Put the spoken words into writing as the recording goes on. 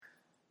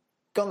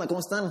¿Qué onda? ¿Cómo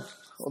están?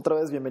 Otra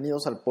vez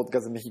bienvenidos al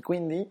podcast de México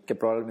Indie, que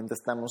probablemente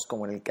estamos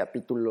como en el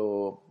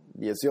capítulo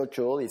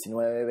 18,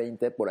 19,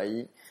 20, por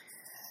ahí.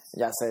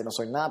 Ya sé, no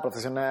soy nada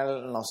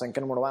profesional, no sé en qué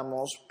número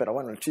vamos, pero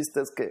bueno, el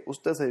chiste es que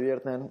ustedes se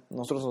divierten,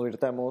 nosotros nos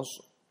divirtamos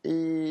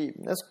y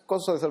es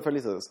cosa de ser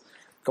felices.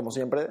 Como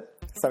siempre,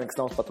 saben que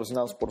estamos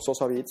patrocinados por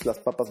Sosa Beats, las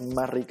papas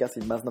más ricas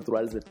y más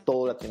naturales de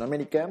toda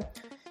Latinoamérica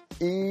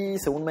y,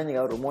 según me han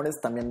llegado rumores,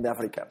 también de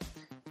África.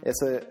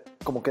 Ese,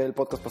 como que el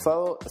podcast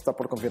pasado, está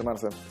por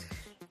confirmarse.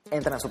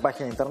 Entran a su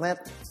página de internet,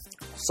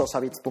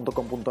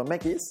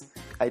 sosabits.com.mx.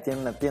 Ahí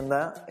tienen una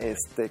tienda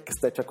que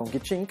está hecha con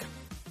Kichink.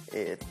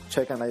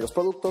 Checan ahí los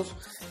productos,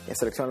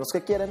 seleccionan los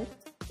que quieren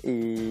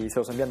y se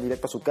los envían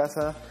directo a su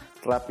casa,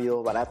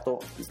 rápido, barato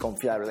y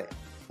confiable.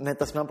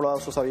 Neta, si no han probado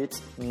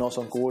Sosabits, no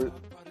son cool,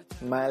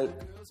 mal,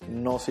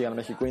 no sigan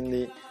México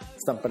Indie,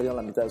 están perdiendo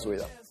la mitad de su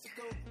vida.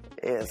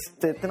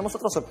 Tenemos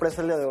otra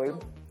sorpresa el día de hoy,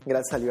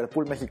 gracias a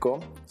Liverpool México.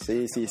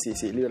 Sí,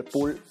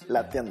 Liverpool,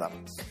 la tienda.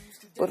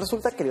 Pues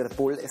resulta que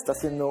Liverpool está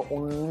haciendo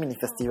un mini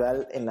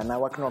festival en la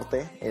Náhuac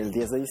Norte el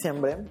 10 de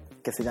diciembre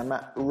que se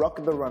llama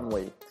Rock the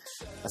Runway,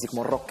 así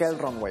como Rock el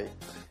Runway,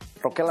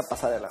 Rock la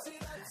pasarela.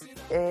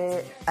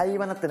 Ahí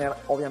van a tener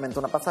obviamente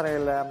una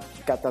pasarela,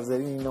 catas de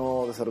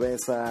vino, de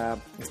cerveza,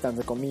 stands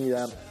de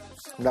comida,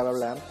 bla bla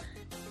bla,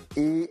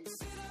 y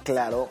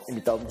claro,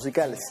 invitados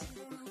musicales.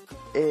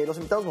 Los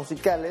invitados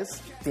musicales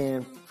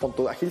tienen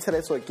a Gil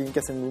Cerezo de King, que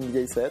hacen un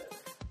DJ set,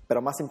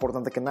 pero más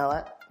importante que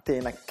nada,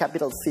 tienen a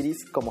Capital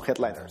Cities como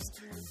headliners.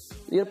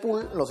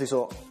 Liverpool nos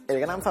hizo el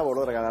gran favor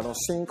de regalarnos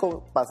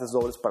 5 pases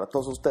dobles para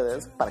todos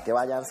ustedes, para que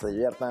vayan, se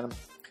diviertan,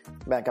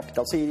 vean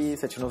Capital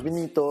Cities, echen unos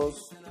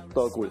vinitos,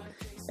 todo cool.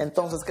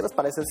 Entonces, ¿qué les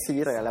parece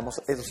si regalamos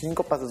esos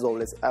 5 pases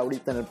dobles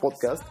ahorita en el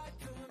podcast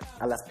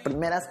a las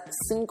primeras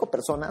 5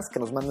 personas que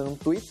nos manden un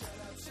tweet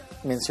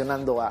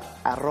mencionando a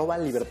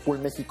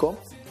 @LiverpoolMéxico,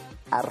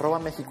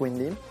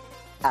 @MéxicoIndie,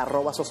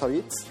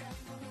 @SosaBeats,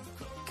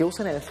 que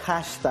usen el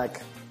hashtag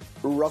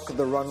Rock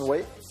the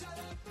Runway?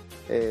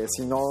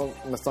 Si no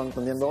me están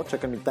entendiendo,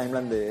 chequen mi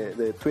timeline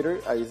de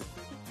Twitter, ahí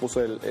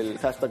puse el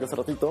hashtag hace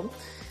ratito.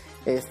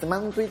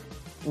 Manden un tweet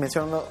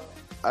mencionando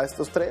a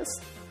estos tres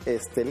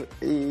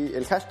y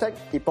el hashtag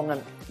y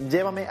pongan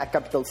llévame a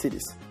Capital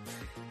Cities.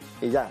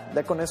 Y ya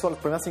con eso, las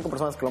primeras 5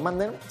 personas que lo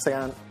manden se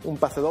ganan un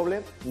pase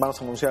doble. Vamos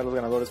a anunciar a los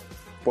ganadores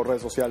por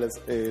redes sociales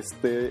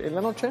en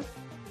la noche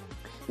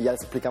y ya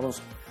les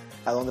explicamos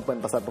a dónde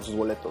pueden pasar por sus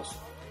boletos.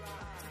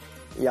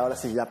 Y ahora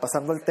sí, ya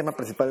pasando al tema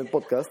principal del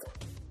podcast,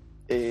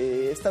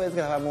 esta vez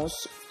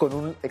grabamos con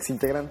un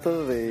exintegrante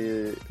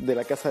de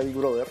la casa de Big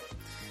Brother,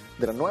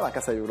 de la nueva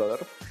casa de Big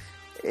Brother,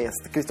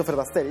 Christopher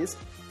Basteris,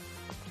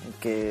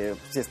 que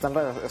si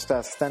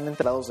están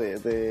enterados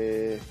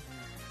de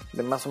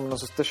más o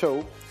menos este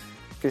show,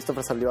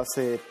 Christopher salió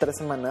hace 3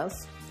 semanas,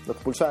 lo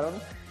expulsaron,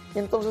 y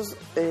entonces,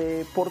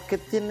 porque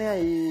tiene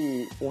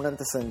ahí un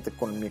antecedente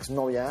con mi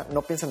exnovia,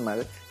 no piensen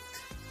mal,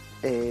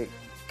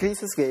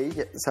 Chris es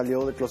gay,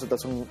 salió del closet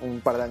hace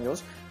un par de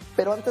años,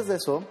 pero antes de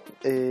eso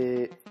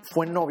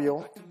fue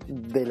novio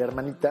de la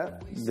hermanita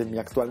de mi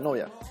actual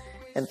novia.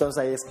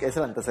 Entonces ahí es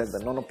el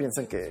antecedente, no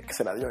piensen que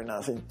se la dio y nada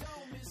así.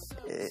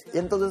 Y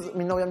entonces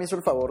mi novia me hizo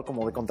el favor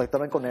como de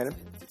contactarme con él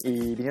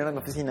y vinieron a mi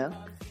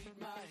oficina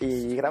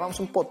y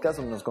grabamos un podcast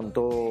donde nos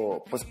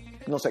contó, pues,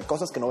 no sé,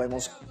 cosas que no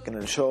vemos en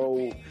el show,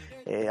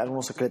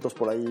 algunos secretos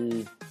por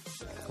ahí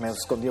medio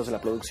escondidos de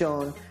la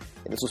producción,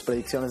 de sus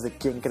predicciones de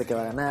quién cree que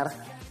va a ganar,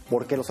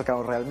 por qué lo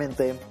sacaron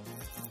realmente,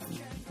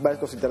 varias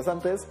cosas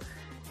interesantes,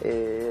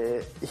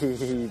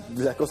 y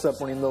la cosa se va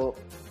poniendo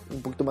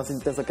un poquito más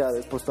intensa cada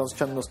vez, pues estamos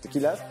echando unos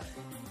tequilas,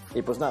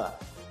 y pues nada,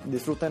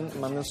 disfruten,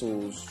 manden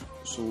sus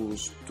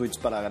tweets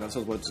para ganar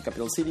esos boletos de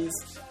Capital Cities,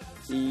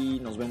 y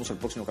nos vemos el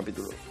próximo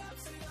capítulo.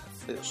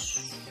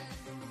 Adiós.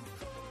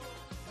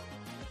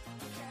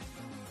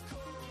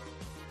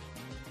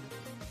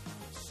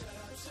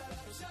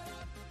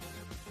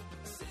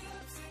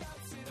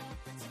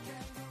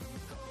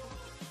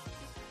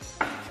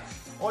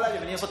 Hola,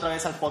 bienvenidos otra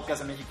vez al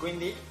podcast de México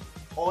Indie.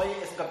 Hoy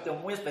es un capítulo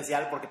muy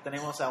especial porque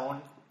tenemos a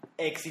un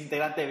ex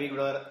integrante de Big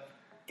Brother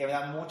que me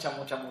da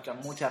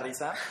mucha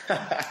risa.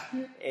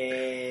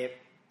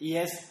 Y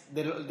es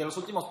de los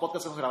últimos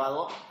podcasts que hemos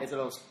grabado, es de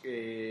los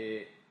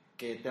que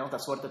tenemos la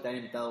suerte de tener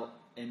invitado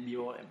en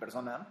vivo, en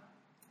persona,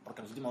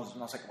 porque los últimos,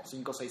 no sé, como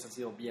 5 o 6 han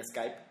sido vía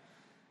Skype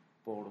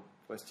por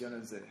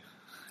cuestiones de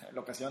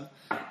locación.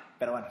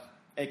 Pero bueno,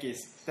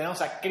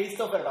 tenemos a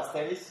Christopher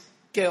Basteris.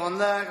 ¿Qué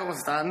onda? ¿Cómo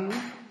están?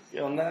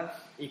 ¿Qué onda?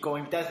 Y como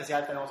invitada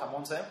especial tenemos a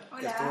Monse, Hola.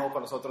 que estuvo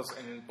con nosotros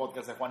en el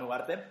podcast de Juan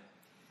Ugarte.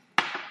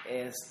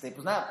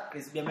 Pues nada,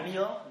 Chris,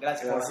 bienvenido.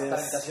 Gracias por aceptar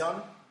la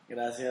invitación.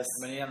 Gracias.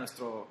 Bienvenida a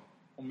nuestro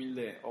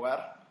humilde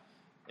hogar.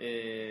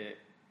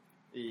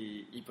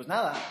 Y pues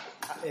nada,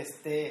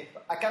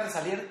 acabas de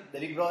salir de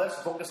Big Brother,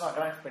 supongo que es una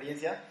gran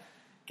experiencia.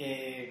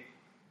 Que,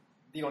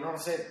 digo, no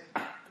sé,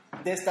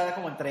 de estar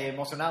como entre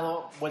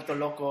emocionado, vuelto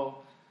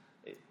loco,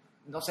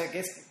 no sé,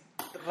 qué es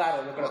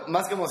raro, yo creo.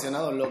 Más que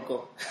emocionado,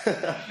 loco.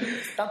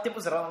 Tanto tiempo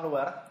encerrado en un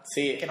lugar,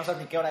 Sí. que no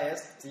sabes ni qué hora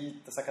es,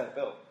 sí te saca de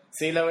pedo.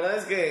 Sí, la verdad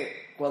es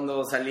que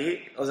cuando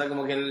salí, o sea,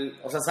 como que,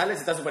 sales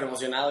y estás súper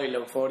emocionado y la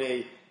euforia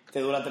y te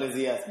dura 3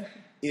 días.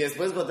 Y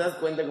después cuando te das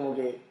cuenta como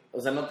que, o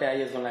sea, no te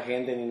hallas con la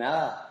gente ni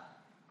nada.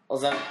 O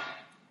sea,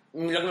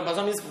 lo que me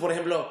pasó a mí es que, por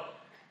ejemplo,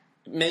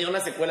 me dio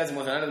unas secuelas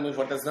emocionales muy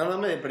fuertes. Nada más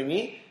me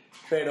deprimí,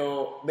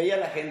 pero veía a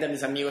la gente, a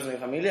mis amigos, a mi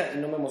familia y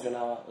no me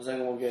emocionaba. O sea,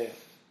 como que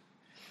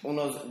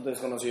unos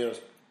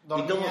desconocidos.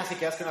 Dormías y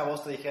quedaste una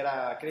voz te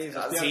dijera, Chris,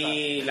 despierta.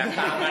 Sí, la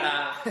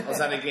cámara, o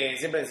sea, de que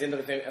siempre siento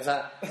que estoy, o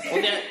sea,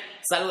 un día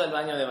salgo del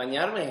baño de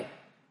bañarme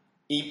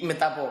y me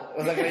tapo,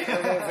 o sea, que,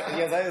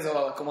 ya sabes,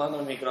 o acomodando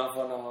el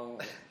micrófono.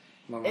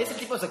 No. Ese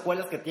tipo de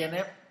secuelas que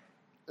tiene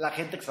la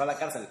gente que se va a la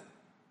cárcel,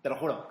 te lo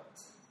juro.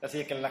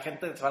 Así que la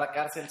gente que se va a la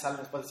cárcel sale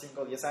después de 5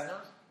 o 10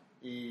 años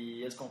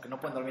y es como que no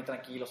pueden dormir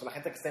tranquilos. O la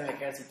gente que está en el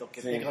ejército,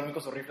 que tiene que dormir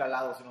con su rifle al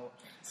lado, sino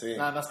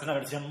nada más que una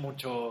versión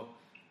mucho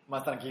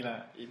más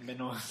tranquila y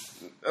menos...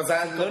 O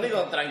sea, lo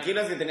único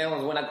tranquilo es que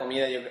teníamos buena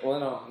comida,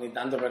 bueno, ni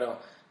tanto, pero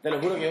te lo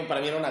juro que para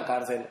mí era una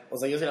cárcel. O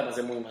sea, yo sí la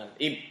pasé muy mal.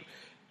 Y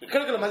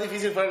creo que lo más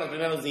difícil fueron los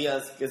primeros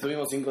días, que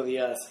estuvimos 5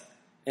 días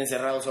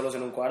encerrados solos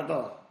en un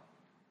cuarto.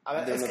 A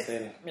ver, de un es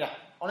hotel. que, mira,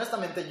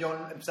 honestamente yo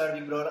empecé a ver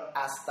Big Brother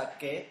hasta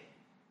que,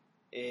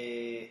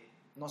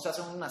 no sé,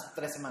 hace unas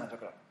 3 semanas yo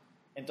creo.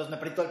 Entonces me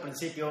perdí todo el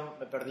principio,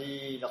 me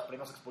perdí los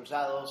primeros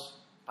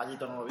expulsados,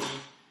 Pallito no lo vi,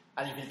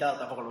 Al Infiltrado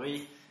tampoco lo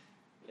vi.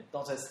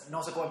 Entonces,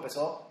 no sé cómo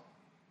empezó.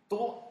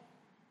 Tú,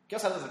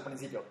 quiero saber desde el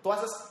principio. Tú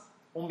haces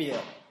un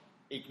video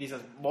y dices,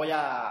 voy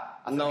a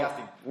hacer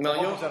casting.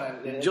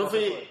 Yo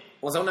fui,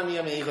 o sea, una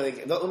amiga me dijo,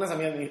 unas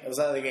amigas, o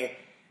sea, de que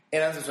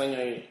eran su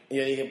sueño y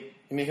yo dije,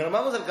 y me dijeron,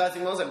 vamos al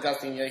casting. Y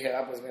yo dije,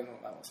 pues bueno,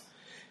 vamos.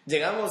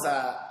 Llegamos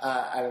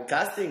al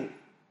casting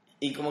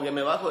y como que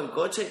me bajo del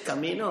coche,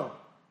 camino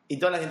y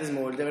toda la gente se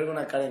me volteó a ver con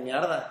una cara de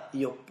mierda. Y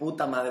yo,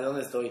 puta madre,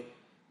 ¿dónde estoy?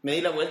 Me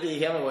di la vuelta y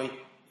dije, ya me voy. Y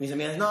mis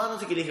amigas, no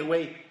sé qué. Le dije,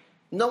 güey,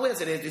 no voy a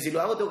hacer esto y si lo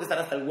hago tengo que estar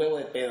hasta el huevo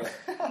de pedo.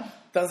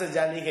 Entonces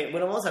ya le dije,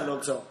 bueno, vamos al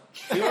Oxxo.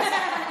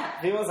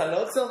 Fuimos al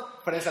Oxxo.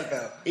 Presa al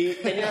pedo. Y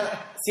tenía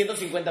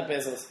 150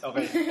 pesos. Ok.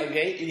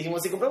 Y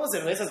dijimos, si compramos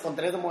cervezas con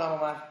 3 no me voy a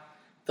mamar.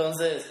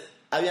 Entonces,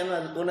 había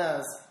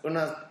unas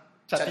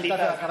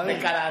chatitas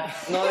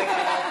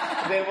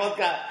de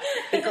vodka.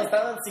 Y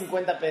costaban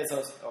 50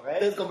 pesos. Okay.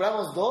 Entonces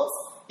compramos 2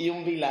 y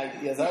un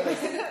V-Light, ya sabes.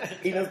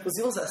 Y nos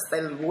pusimos hasta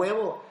el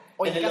huevo.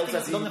 Oye, en el Oxxo,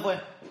 ¿dónde fue?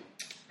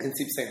 En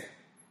Cipse.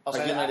 O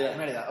sea, aquí en Mérida.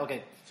 Mérida, ok.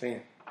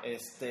 Sí.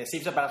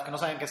 Cipse, para los que no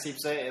saben que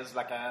Cipse es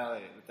la cadena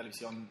de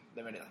televisión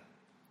de Mérida.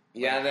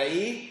 Y ya de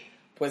ahí,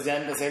 pues ya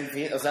empecé el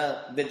filtro. O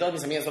sea, de todas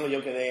mis amigas solo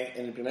yo quedé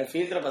en el primer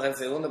filtro, pasé el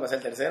segundo, pasé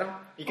el tercero.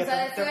 ¿Y o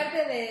sea, de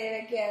suerte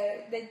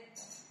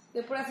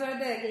de pura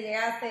suerte de que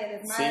llegaste,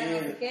 desmadre, no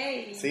sé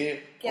qué. Y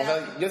sí, o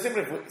sea, yo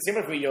siempre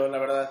fui yo, la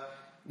verdad.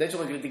 De hecho,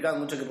 me criticaban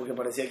mucho que porque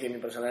parecía que mi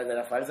personalidad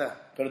era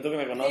falsa. Pero tú que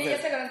me conoces. Sí, yo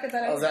te conozco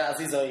toda la O sea,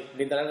 así soy,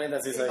 literalmente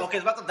así soy. Ok,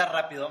 les voy a contar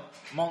rápido.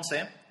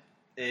 Monse,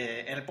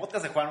 en el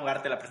podcast de Juan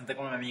Ugarte la presenté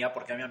como mi amiga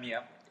porque era mi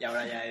amiga y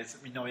ahora ya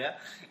es mi novia.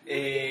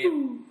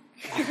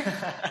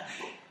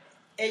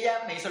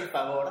 Ella me hizo el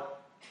favor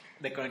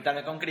de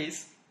conectarme con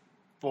Chris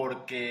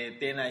porque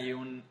tiene ahí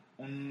un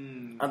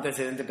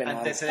antecedente penal.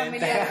 Antecedente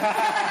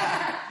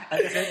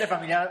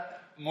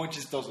familiar muy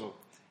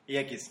chistoso. Y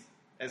X,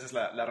 esa es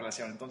la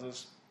relación.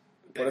 Entonces,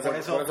 por eso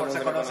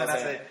se conocen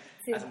hace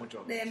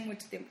mucho. De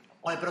mucho tiempo.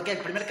 Oye, pero ¿qué? ¿El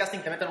primer casting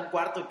te meten en un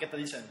cuarto y qué te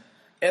dicen?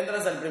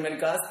 Entras al primer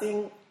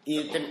casting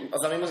y o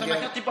sea, me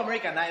imagino tipo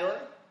American Idol.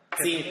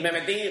 Sí, me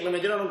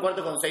metieron en un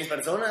cuarto con 6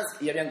 personas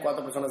y habían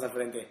 4 personas al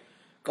frente.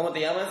 ¿Cómo te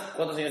llamas?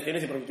 ¿Cuántos años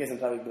tienes y por qué quieres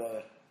entrar a Big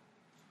Brother?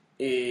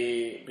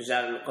 Y pues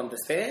ya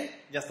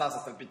contesté. Ya estabas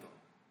hasta el pito.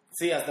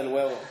 Sí, hasta el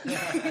huevo.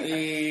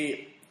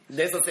 Y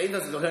de esos 6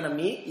 nos escogieron a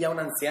mí y a un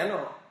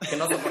anciano que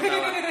no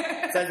soportaba.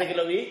 O sea, desde que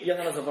lo vi, yo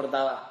no lo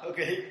soportaba. Ok.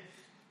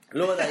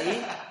 Luego de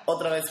ahí,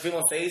 otra vez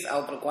fuimos 6 a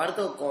otro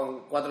cuarto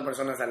con 4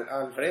 personas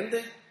al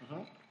frente.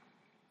 Uh-huh.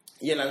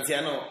 Y el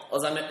anciano, o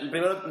sea,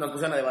 primero nos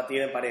pusieron a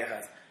debatir en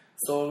parejas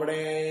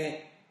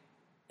sobre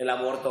el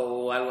aborto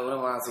o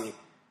algo así.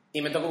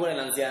 Y me tocó con el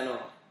anciano.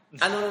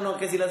 No,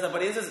 que si las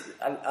apariencias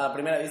a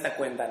primera vista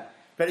cuentan.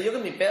 Pero yo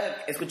con mi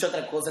peda escuché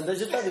otra cosa, entonces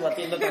yo estaba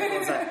debatiendo otra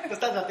cosa. Tú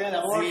estás debatiendo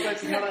el aborto, el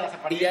señor de las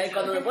apariencias. Y ya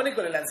cuando me pone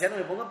con el anciano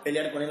me pongo a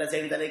pelear con él así, a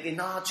gritar de que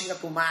no, chinga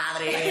tu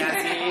madre,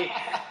 así.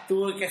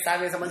 Tú que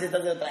sabes, esa mancha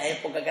estás de otra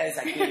época, caes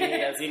aquí,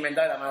 así,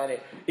 mentada de la madre.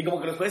 Y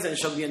como que los jueces en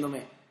shock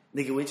viéndome.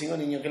 De que, güey, chingo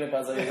niño, ¿qué le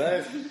pasa?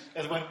 ¿Sabes?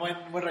 Es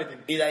buen rating.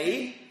 Y de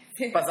ahí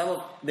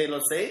pasamos de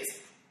los 6,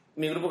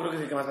 mi grupo creo que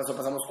es el que más pasó,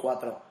 pasamos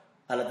 4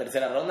 a la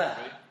tercera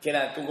ronda, que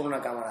era tú con una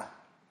cámara.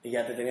 Y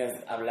ya te tenías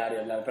que hablar y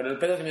hablar. Pero el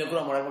pedo se me dio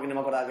culo moral porque no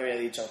me acordaba qué había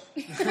dicho.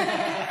 Pero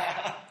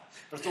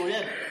estuvo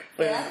bien.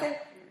 Pues,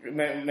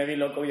 me vi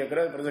loco, yo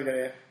creo, y por eso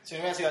quedé. Si no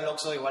hubiera sido al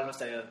Oxxo, igual no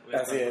estaría.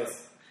 Así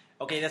es.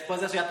 Ok, después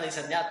de eso ya te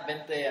dicen, ya,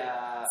 vente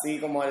a... Sí,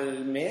 como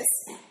al mes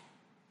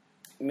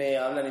me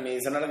hablan y me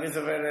dicen, ahora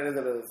Christopher, eres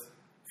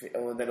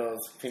de los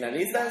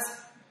finalistas.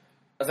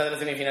 O sea, de los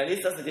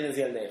semifinalistas te tienes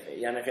que ir al DF. Y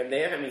ya me fui al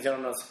DF, me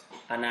hicieron unos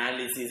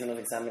análisis, unos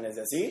exámenes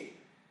y así.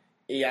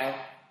 Y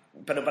ya...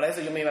 Pero para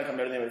eso yo me iba a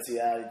cambiar de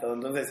universidad y todo.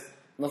 Entonces,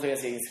 no sabía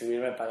si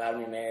inscribirme, pagar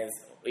mi mes,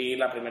 ir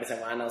la primera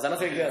semana, o sea, no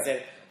sabía qué iba a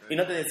hacer. Y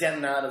no te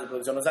decían nada los de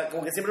producción, o sea,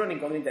 como que siempre una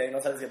incógnita y no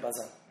sabes qué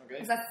pasa.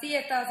 O sea, sí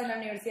estabas en la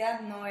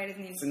universidad, no eres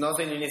ni... No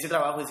soy ni sí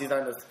trabajo y sí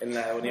estaba en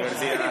la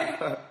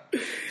universidad.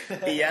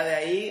 Y ya de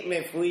ahí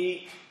me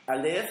fui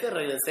al DF,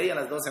 regresé y a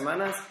las 2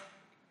 semanas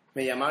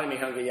me llamaron y me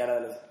dijeron que ya era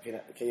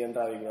que ya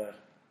entraba Big Brother.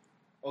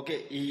 Ok,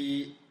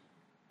 ¿y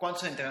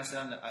cuántos integrantes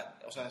eran?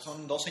 O sea,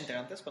 ¿son 12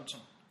 integrantes? ¿Cuántos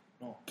son?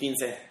 No,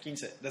 15.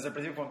 15. Desde el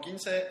principio fueron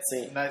 15.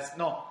 Sí.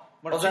 No,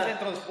 bueno, O sea, 15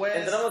 entró después.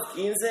 entramos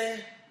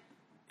 15,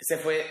 se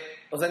fue,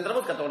 o sea,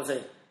 entramos 14.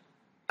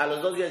 A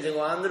los 2 días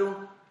llegó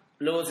Andrew,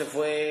 luego se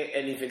fue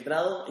el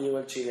infiltrado y llegó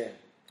el Chile.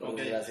 Por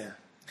desgracia.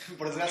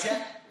 Por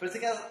desgracia, pero este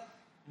quedas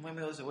muy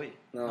amigo de ese güey,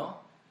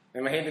 ¿no? Me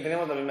imagino que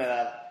teníamos la misma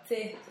edad.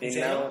 Sí. ¿En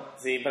serio?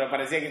 Sí, pero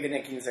parecía que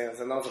tenía 15, o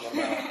sea, no se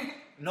soportaba.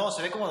 No,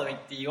 se ve como de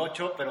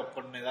 28, pero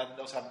con edad,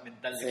 o sea,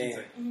 mental de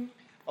 15.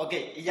 Ok,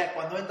 y ya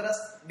cuando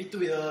entras, vi tu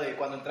video de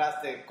cuando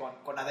entraste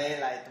con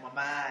Adela y tu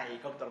mamá y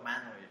con tu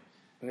hermano.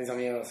 Mis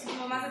amigos. Tu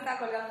mamá se estaba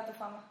colgando de tu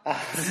fama. Ah,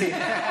 sí.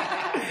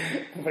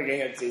 Un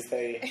pequeño chiste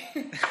ahí.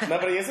 No,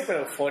 pero yo soy súper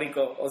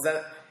eufórico. O sea,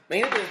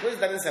 imagínate después de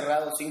estar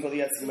encerrado 5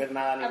 días sin ver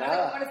nada ni Aparte,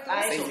 nada. ¿cómo eres tú?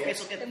 Ah, Sí,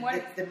 eso que te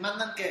mueres. te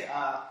mandan que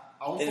a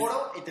un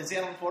foro y te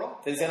enseñan un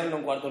foro. Te encierran en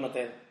un cuarto en un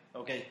hotel.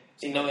 Ok.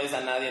 Y no ves a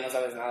nadie, no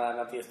sabes nada,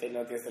 no tienes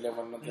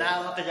teléfono, no tienes...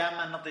 Nada, no te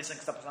llaman, no te dicen qué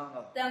está pasando,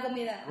 nada. Te dan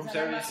comida. Room o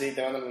sea, service. Sí,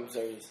 te mandan un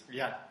service.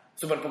 Ya.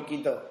 Súper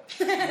poquito.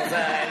 O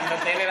sea, el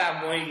hotel era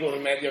muy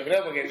gourmet, yo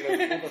creo, porque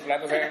los putos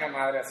platos eran una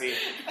madre así.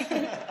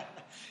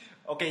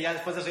 Ok, ya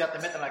después de eso ya te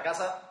meten a la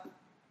casa.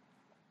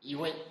 Y,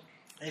 güey,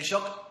 el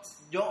shock,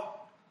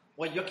 yo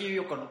aquí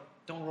vivo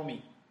tengo un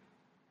roomie.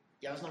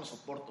 Y a veces no lo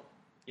soporto.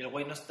 Y el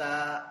güey no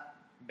está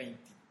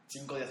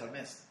 25 días al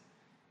mes.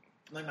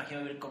 No me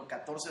imagino vivir con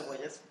 14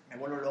 güeyes. Me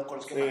vuelvo loco,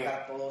 los quiero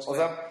matar a todos. O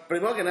sea,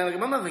 primero que nada, lo que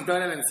más me afectó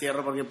era el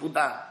encierro, porque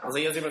puta, o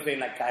sea, yo siempre estoy en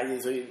la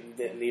calle, soy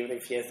libre y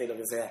fiesta y lo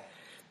que sea.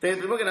 Entonces,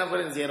 primero que nada fue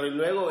el encierro y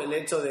luego el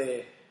hecho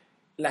de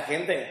la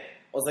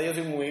gente. O sea, yo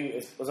soy muy,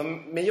 o sea,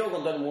 me llevo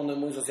con todo el mundo, es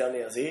muy sociable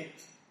y así,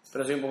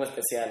 pero soy un poco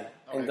especial.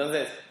 Okay.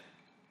 Entonces,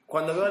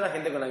 cuando veo a la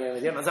gente con la que me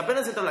metieron, o sea,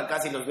 apenas entro a la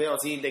casa y los veo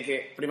así, de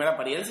que, primera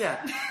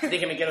apariencia,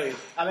 dije, me quiero ir.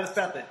 A ver,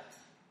 espérate.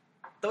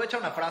 Te voy a echar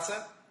una frase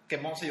que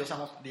Monse y yo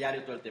usamos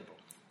diario todo el tiempo.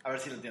 A ver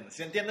si lo entiendes.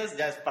 Si lo entiendes,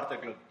 ya es parte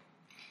del club.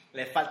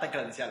 Le faltan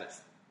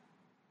credenciales.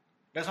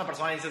 Ves a una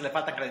persona y dices, le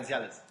faltan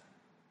credenciales.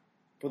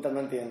 Puta, no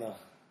entiendo.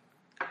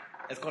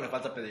 Es como le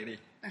falta pedigrí.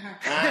 Ajá.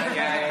 Ah,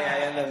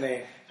 ya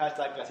entendí.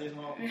 Hashtag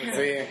clasismo.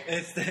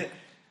 Sí.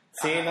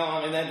 Sí, no,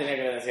 a mí nadie tenía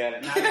que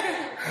decir.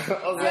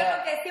 O Yo sea,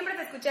 lo que siempre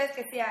te escuché es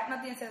que decía, no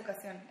tienes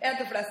educación. Era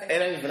tu frase.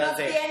 Era mi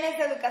frase. No tienes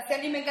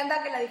educación. Y me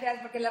encanta que la dijeras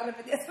porque la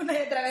repetías una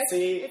y otra vez.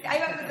 Sí. Ahí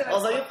va Christopher.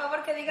 O sea, por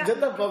favor, que diga. yo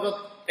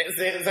tampoco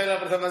soy la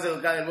persona más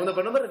educada del mundo,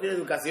 pero no me refiero a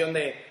educación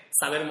de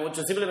saber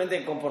mucho, simplemente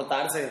de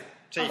comportarse.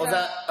 Sí. O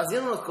sea,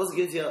 hacían unas cosas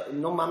que yo decía,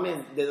 no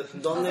mames, ¿de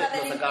dónde O sea, de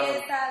lo sacaron?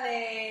 limpieza,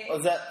 de...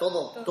 O sea,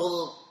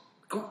 todo.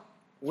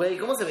 Güey,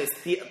 ¿cómo se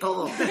vestía?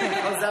 Todo. O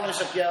sea, me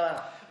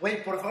choqueaba.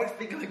 Güey, por favor,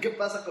 explícame qué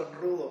pasa con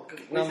Rudo.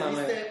 No ¿Se mames.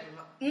 viste?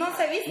 No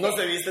se viste. No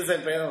se viste ese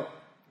pedo.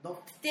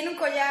 No. Tiene un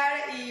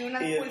collar y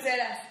unas Y-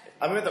 pulseras.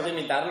 A mí me tocó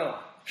imitarlo.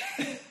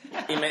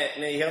 Y me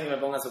dijeron que me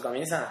ponga su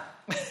camisa.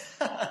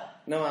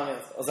 No mames.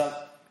 O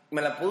sea,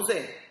 me la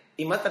puse.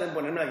 Y más tardé en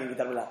ponérmela que en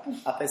quitármela.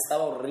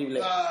 Apestaba horrible.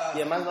 Ah.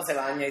 Y además no se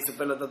baña y su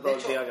pelo está todo De el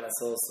hecho- día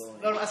grasoso.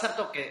 No, hace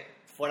harto que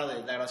fuera de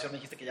la grabación me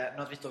dijiste que ya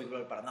no has visto Big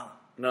Brother para nada.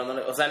 No,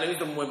 o sea, lo he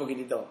visto muy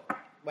poquitito.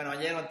 Bueno,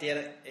 ayer o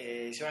antier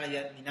hicieron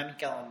una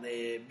dinámica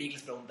donde Big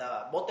les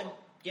preguntaba, voten,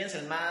 ¿quién es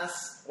el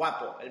más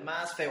guapo, el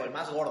más feo, el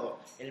más gordo,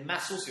 el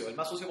más sucio? El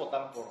más sucio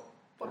votaron por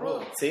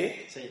Rudo.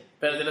 ¿Sí? Sí.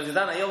 Pero de los que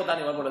estaban ahí,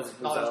 votaron igual por los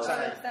expulsados. No,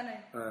 Todos están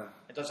ahí. Ah.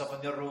 Entonces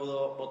ofendió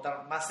Rudo,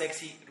 votaron más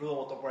sexy, Rudo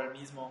votó por él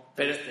mismo.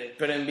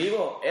 Pero en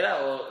vivo,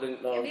 ¿era o...?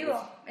 En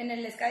vivo, en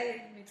el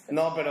Sky.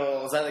 No,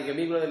 pero, o sea, de que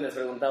Big Brother les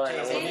preguntaba en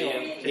la Sí, voz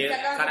sí, y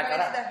sacaban cara a su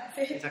cara. careta,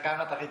 Y sí. sacaron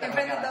una tarjeta con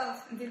la Enfrente de cara.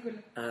 todos, en círculo.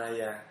 Ah,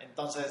 ya.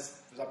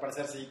 Entonces, pues al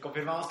parecer sí,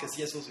 confirmamos que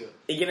sí es sucio.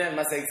 ¿Y quién era el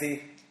más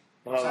sexy?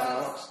 Ross,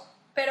 ¿no?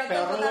 Pero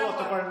Pero todos Rudo votaron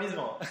votó por él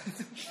mismo.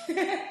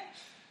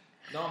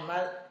 No,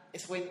 mal,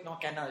 ese güey no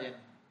cae nada bien.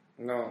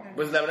 No,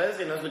 pues la verdad es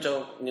que no he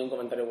escuchado ni un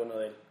comentario bueno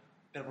de él.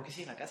 ¿Pero por qué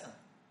sigue en la casa?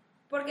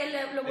 Porque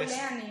lo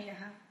bulean y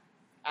ajá.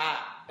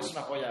 Ah, es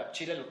una joya.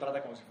 Chile lo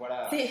trata como si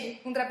fuera...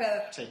 Sí, un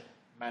trapeador. Sí,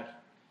 mal.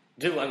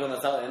 Yo igual cuando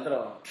estaba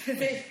adentro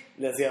Sí.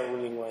 le hacía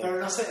bullying, güey. Pero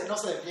no se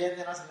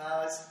defiende, no hace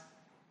nada,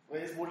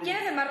 es bullying. ¿Quién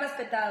es el más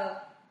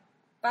respetado?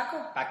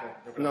 ¿Paco? Paco,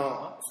 yo creo.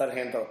 No,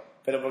 sargento.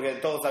 Pero porque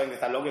todos saben que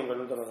está loco y con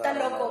el otro no Está sabe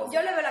loco. nada.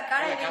 Yo le veo la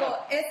cara y La digo,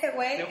 cara. este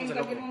güey Creo que en se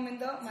cualquier loco.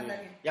 momento mata a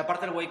alguien. Y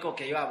aparte el güey como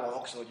que iba a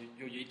box o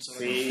jiu-jitsu.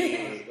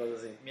 Sí, cosas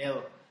así.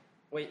 Miedo.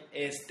 Güey,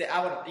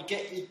 bueno, ¿y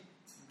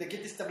de qué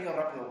te hiciste amigo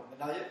rápido? ¿De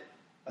nadie?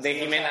 Así De que,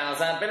 Jimena, o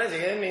sea, apenas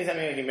llegué y me hice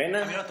amigo de a mí Jimena.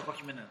 no me tocó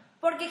Jimena,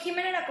 Porque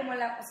Jimena era como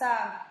la, o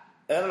sea,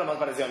 Era lo más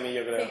parecido a mí,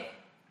 yo creo. sí.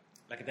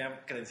 la que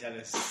tenía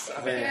credenciales.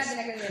 Jimena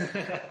tenía que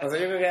ver. O sea,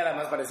 yo creo que era la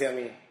más parecida a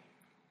mí.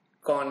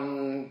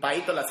 Con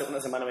Paito la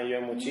segunda semana me llevé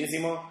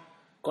muchísimo.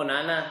 Con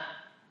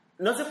Ana.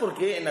 No sé por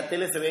qué en la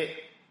tele se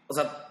ve, o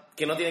sea,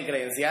 que no tiene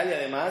credencial y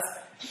además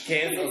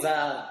que es, o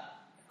sea,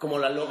 como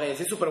la loca, y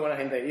es súper buena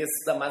gente, y es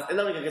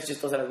la única que es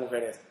chistosa de las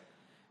mujeres.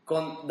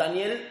 Con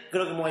Daniel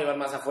creo que me voy a llevar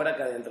más afuera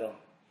que adentro,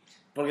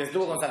 porque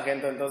estuvo con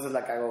Sargento, entonces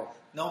la cagó.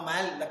 No,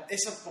 mal.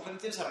 ¿Por qué no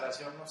tiene esa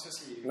relación? No sé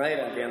si... Nadie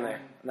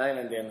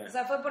la entiende. O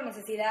sea, fue por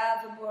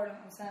necesidad, fue por,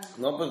 o sea...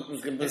 No, pues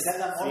que... Pues, Es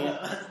el amor, sí. ¿no?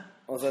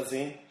 O sea,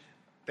 sí.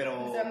 Pero...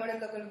 Nuestro amor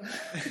es loco.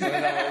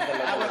 Bueno,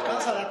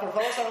 vamos a hablar, por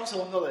favor, hablar un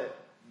segundo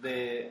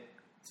de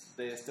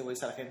este güey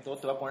Sargento.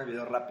 Te voy a poner el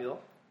video rápido.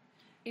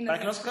 Para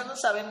que los que no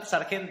saben,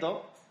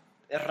 Sargento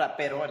es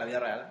rapero en la vida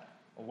real.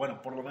 O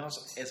bueno, por lo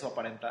menos eso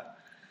aparenta.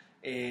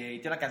 Y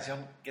tiene una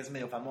canción que es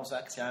medio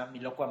famosa, que se llama Mi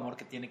Loco Amor,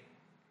 que tiene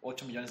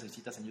 8 millones de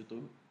visitas en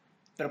YouTube.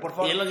 Pero por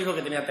favor... Y él nos dijo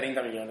que tenía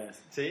 30 millones.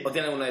 ¿Sí? ¿O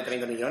tiene uno de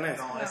 30 millones?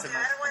 No, ese no. Me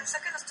da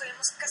vergüenza que nos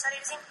tuvimos que salir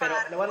sin Pero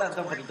pagar. le voy a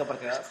adelantar un poquito para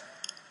que veas.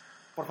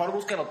 Por favor,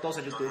 búsquenlo todos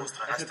en YouTube.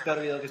 Es el peor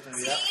video que he visto en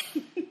mi vida.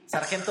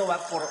 Sargento va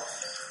por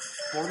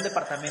un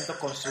departamento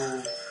con su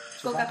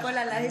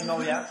Coca-Cola, la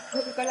novia.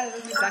 Coca-Cola de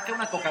 2 litros. Saca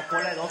una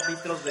Coca-Cola de 2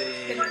 litros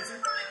de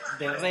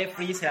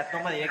refri, se la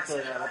toma directo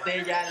de la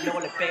botella, luego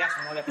le pega a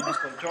su novia con unos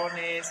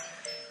colchones.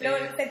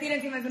 Luego se tira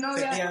encima de su Se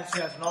novia. tira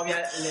encima de su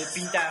novia, le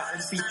pinta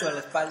un pito en la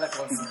espalda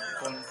con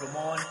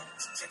plumón.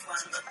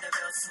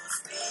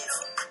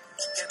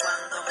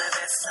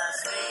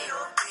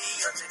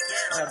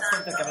 O sea, está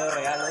intercambiando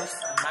regalos,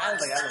 mal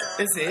regalo.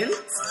 ¿Es él?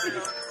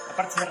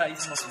 Aparte se ve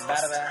rarísimo sin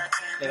barba,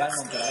 le va al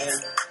Monterrey.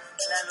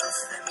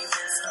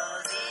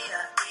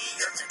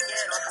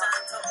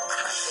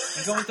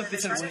 ¿En qué momento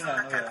empieza el bullying a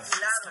la novia?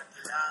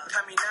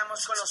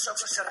 Caminamos con los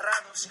ojos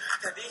cerrados.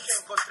 Te dije,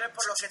 encontré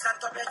por lo que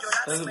tanto había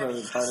llorado. Es súper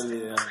padre el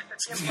video.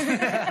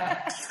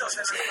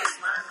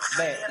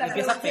 Ve, le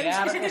empieza a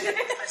pegar.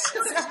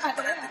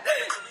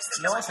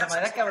 No, se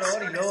madera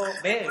cabrón y luego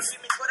ve. O sea,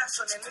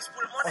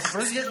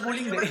 por eso ya es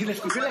bullying y le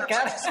escupió en la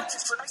cara.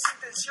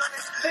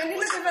 Pero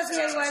no se pasó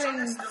igual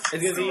en... Es que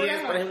sí,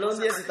 por ejemplo, un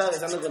día se estaba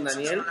besando con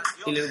Daniel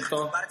y le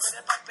gustó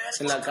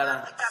en la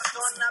cara.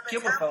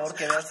 Quiero por favor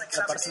que veas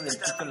la parte del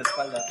pito en la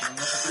espalda. Que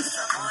no sé qué.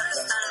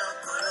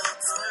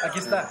 Aquí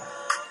está.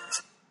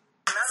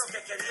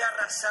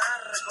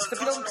 Este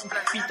pito un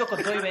pito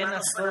con todo y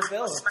venas y todo el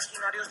pedo.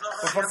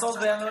 Por favor, todos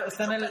vean,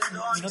 está en el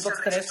minuto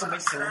 3 con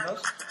 20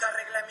 segundos.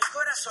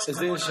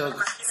 Estoy en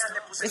shock.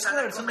 Es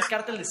una versión de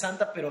Cártel de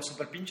Santa, pero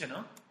súper pinche,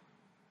 ¿no?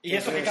 Y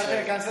eso que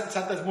Cártel de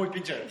Santa es muy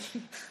pinche.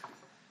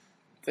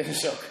 Estoy en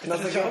shock. No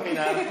sé qué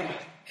opinar.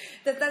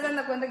 Te estás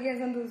dando cuenta quiénes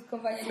son tus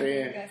compañeros Sí.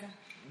 de casa.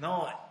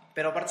 No,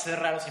 pero aparte se ve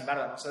raro sin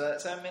barba, ¿no? Se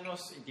ve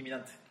menos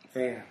intimidante. Sí.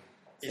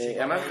 Y Sí. sin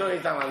Además comer. creo que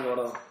está más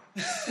gordo.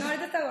 No,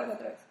 ahorita está gordo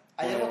otra vez.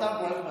 Ayer votaban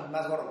por algo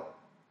más gordo.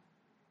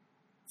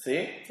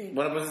 ¿Sí? Sí.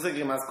 Bueno, pues es el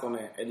que más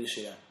come, el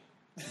Shira.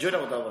 Yo hubiera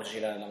votado por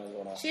Shira, la más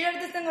gorda. Shira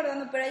ahorita está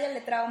engordando, pero a ella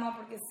le trauma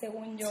porque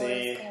según yo Sí.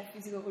 es como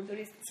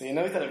fisicoculturista. Sí,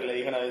 ¿no viste lo que le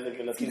dije una vez de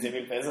que los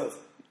 15,000 pesos?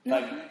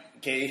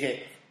 Que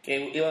dije que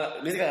iba...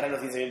 Viste que agarré los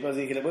 15,000 pesos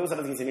y dije, le voy a usar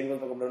los 15,000 pesos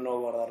para comprar un nuevo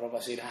guardarropa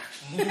Shira.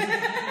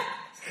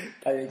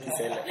 Está bien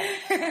XL.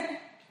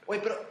 Oye,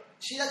 pero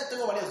Shira, yo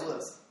tengo varias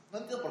dudas. No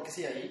entiendo por qué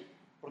sigue ahí.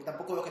 Porque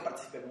tampoco veo que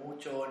participe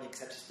mucho, ni que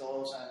sea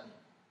chistosa.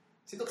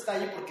 Siento que está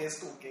ahí porque es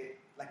como que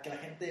la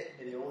gente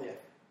medio odia.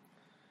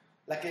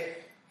 La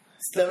que...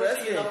 La verdad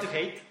es que... Not to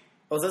hate.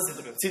 O sea,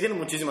 sí tiene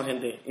muchísima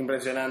gente,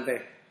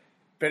 impresionante.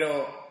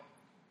 Pero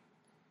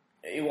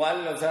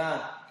igual, o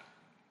sea,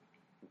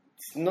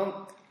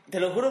 no, te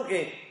lo juro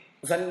que,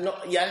 o sea,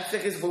 no, ya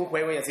sé que eso fue un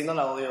juego y así no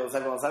la odio. O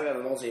sea, cuando salga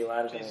nos vamos a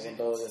llevar como con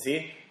todos y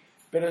así.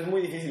 Pero es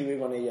muy difícil vivir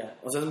con ella.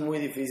 O sea, es muy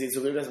difícil.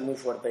 Su vibra es muy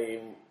fuerte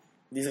y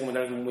dice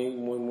comentarios muy,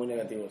 muy, muy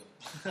negativos.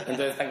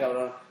 Entonces está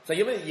cabrón. O sea,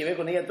 yo me llevé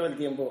con ella todo el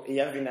tiempo y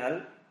ya al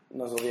final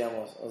nos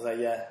odiamos. O sea,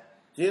 ya.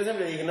 Yo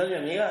siempre dije, no es mi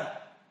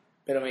amiga,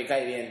 pero me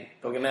cae bien,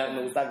 porque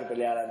me gustaba que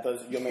peleara,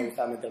 entonces yo me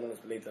gustaba meterme en los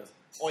pleitos.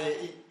 Oye,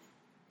 y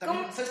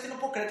también, ¿Cómo? ¿sabes que no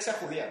puedo creer que sea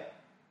judía?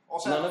 O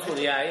sea, No es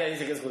judía, ella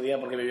dice que es judía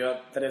porque vivió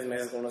 3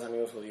 meses con unos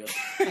amigos judíos.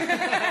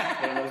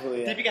 Pero no es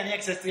judía. Típica niña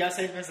que se estudia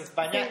 6 meses en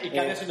España y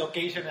cambia su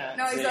location a...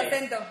 No, y Sí. su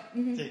acento.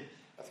 Sí,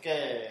 es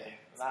que...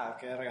 Nada,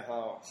 qué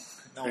regazado.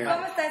 No, Sí.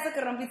 ¿Cómo está eso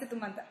que rompiste tu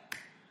manta?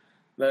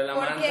 Lo de la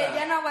Porque manta.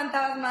 ya no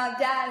aguantabas más,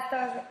 ya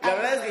estabas... La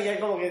verdad es que ya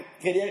como que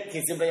quería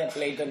que siempre haya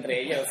pleito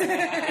entre ellos.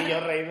 Y yo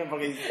reírme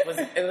porque, pues,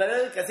 en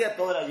realidad el que hacía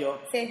todo era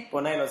yo. Sí.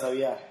 Pues nadie lo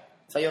sabía.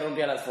 O sea, yo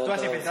rompía las fotos. ¿Tú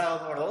has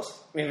inventado número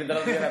 2? Mi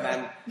inventado no era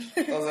tan.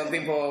 O sea,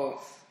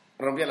 tipo,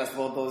 rompía las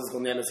fotos,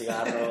 escondía los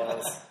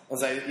cigarros. O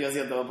sea, yo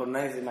hacía todo, pero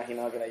nadie se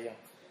imaginaba que era yo.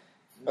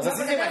 O sea, No,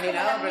 sí porque se eras como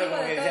imaginaba, el pero amigo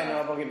como que de decían,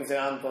 todos. no, porque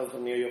empezaban todos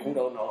conmigo. Yo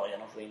juro, no, ya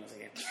no fui, no sé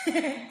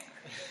qué.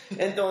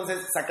 Entonces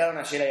sacaron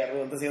a Shira y a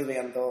Rudo, entonces ellos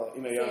veían todo y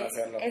me vieron Sí,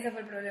 hacerlo. ese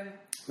fue el problema.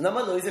 Nada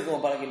más lo hice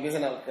como para que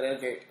empiecen a creer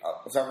que,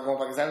 o sea, como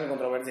para que salgan en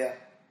controversia.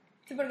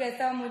 Sí, porque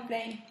estaba muy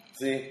plain.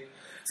 Sí.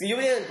 Sí, yo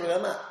veía el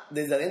programa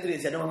desde adentro y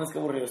decía, no mames, qué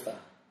aburrido está.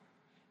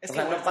 O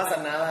sea, no pasa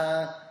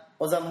nada.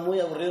 O sea, muy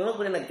aburrido. No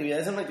ponen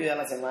actividades, es una actividad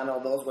a la semana o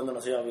 2 cuando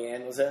nos iba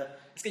bien. O sea,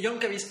 Es que yo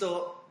nunca he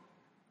visto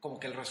como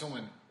que el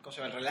resumen, ¿cómo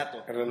se llama? El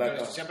relato. El relato.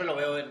 Pero siempre lo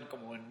veo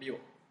como en vivo.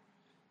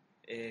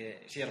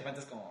 Sí, de repente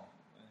es como,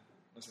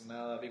 no sé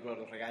nada, Big Brother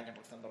los regaña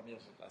porque están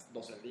dormidos a las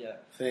 12 del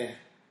día. sí.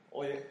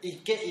 Oye,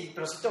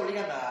 pero sí te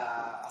obligan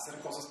a hacer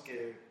cosas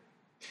que...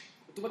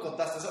 Tú me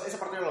contaste, esa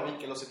parte yo lo vi,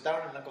 que lo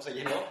sentaron en una cosa de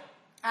hielo.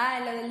 Ah,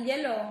 lo del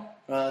hielo.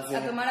 Sí.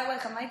 A tomar agua de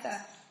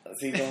Jamaica.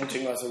 Sí, con un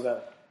chingo de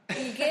azúcar.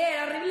 ¿Y qué?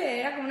 Era horrible,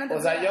 era como una O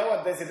tortura. sea, yo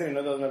aguanté 7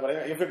 minutos, me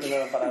parece. Yo fui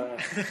primero en pararme.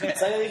 O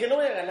sea, yo dije, no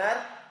voy a ganar,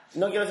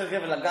 no quiero ser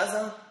jefe de la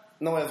casa,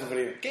 no voy a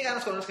sufrir. ¿Qué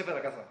ganas cuando eres jefe de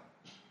la casa?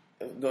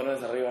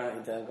 Duermes arriba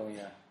y te dan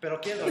comida.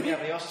 ¿Pero quieres dormir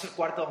arriba? ¿Sos el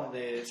cuarto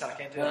donde el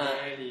sargento y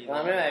y...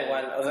 A mí me da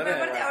igual. O sea, Pero me da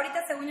aparte, igual.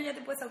 ahorita según yo ya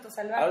te puedes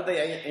autosalvar. Ahorita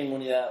ya hay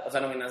inmunidad, o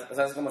sea, o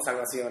sea, es como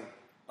salvación.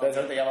 Entonces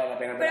ahorita ya vale la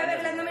pena. Pero a ver,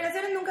 antes las no.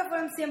 nominaciones nunca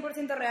fueron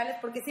 100% reales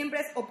porque siempre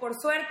es o por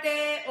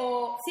suerte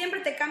o siempre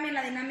te cambian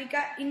la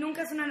dinámica y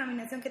nunca es una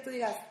nominación que tú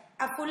digas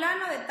a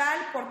fulano de tal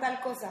por tal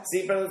cosa.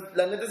 Sí, pero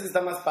la neta es que está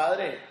más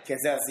padre que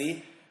sea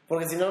así,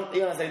 porque si no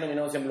iban a salir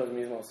nominados siempre los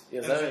mismos,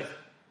 ¿ya sabes? Sí.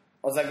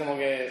 O sea, como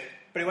que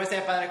Pero igual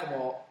estaría padre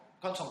como...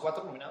 ¿Cuántos son?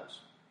 ¿4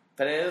 nominados?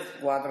 3,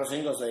 4,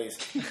 5, 6.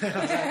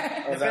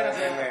 O sea,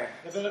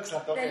 Depende de lo que se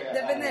la toque.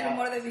 Depende del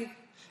humor de Vic.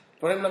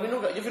 por ejemplo, a mí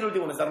nunca, yo fui el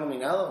último en estar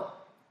nominado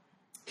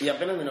y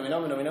apenas me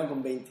nominaron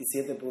con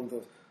 27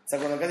 puntos. O sea,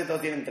 cuando casi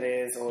todos tienen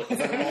 3 o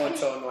sea, como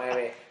 8,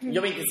 9.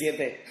 Yo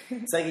 27.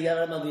 O sea, que ya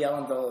me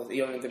odiaban todos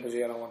y obviamente pues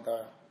yo ya no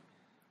aguantaba.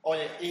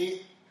 Oye,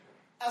 y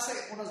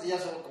hace unos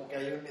días como que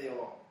hay un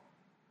medio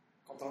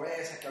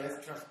controversia, que habías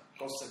hecho unas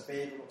cosas en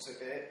Facebook, no sé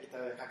qué, y te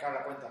hackearon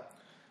la cuenta.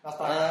 Más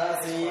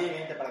para Sí. para la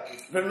gente, para que...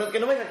 Pero no, que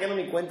no me hackearon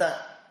mi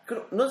cuenta.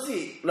 No sé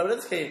si, la verdad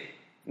es que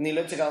ni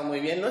lo he checado muy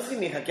bien. No sé si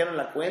me hackearon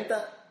la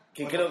cuenta,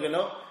 que Bueno. creo que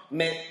no.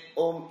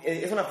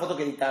 Es una foto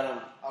que editaron.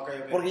 Ok.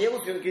 Porque ya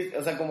busqué,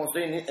 o sea, como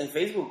estoy en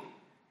Facebook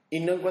y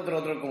no encuentro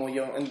otro como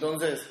yo.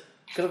 Entonces,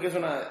 creo que es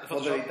una foto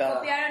Photoshop. editada.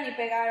 Copiaron y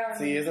pegaron.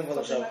 Sí, es un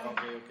Photoshop.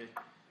 Ok.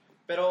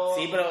 Pero...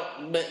 Sí, pero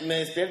me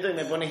despierto y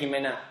me pone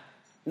Jimena,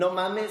 no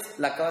mames,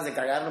 la acabas de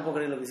cagar, no puedo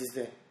creer lo que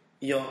hiciste.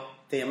 Y yo,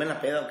 ¿te llamé en la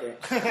peda o qué?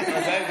 O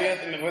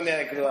sea, me fue un día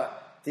de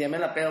cruda. ¿Te llamé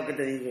en la peda o qué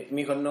te dije? Y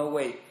me dijo, no,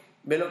 güey,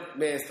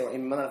 ve esto. Y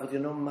me manda la foto y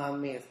yo, no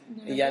mames.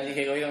 Y ya le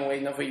dije, oigan,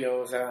 güey, no fui yo,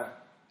 o sea...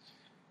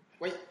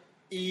 Güey,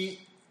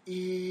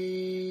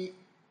 y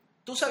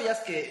tú sabías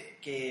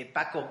que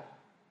Paco,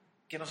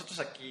 que nosotros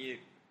aquí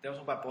tenemos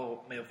un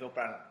papo medio feo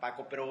para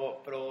Paco,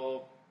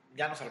 pero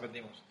ya nos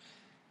arrepentimos.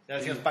 Ya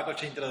decimos Paco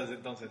Chintro desde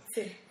entonces.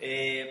 Sí.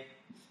 Que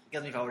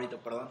es mi favorito,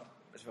 perdón,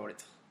 es mi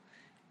favorito.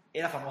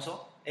 Era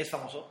famoso, es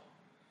famoso.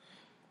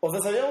 O sea,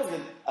 sabíamos que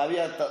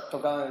había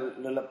tocado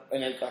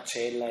en el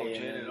Coachella y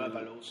Coachella, en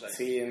Lollapalooza.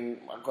 Sí, en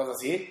cosas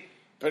así.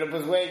 Pero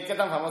pues, güey, ¿qué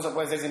tan famoso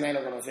puede ser si nadie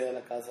lo conocía de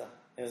la casa?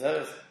 ¿Ya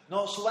sabes?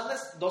 No, su banda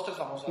es 2-3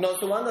 famosa. No,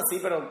 su banda sí,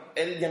 pero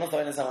él ya no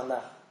estaba en esa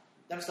banda.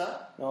 ¿Ya no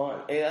está?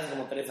 No, él hace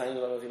como 3 años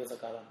o algo así lo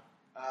sacaron.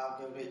 Ah,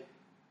 ok.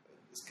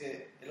 Es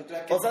que el otro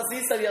día O sea, sí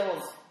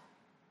sabíamos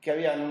que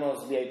habían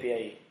unos VIP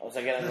ahí. O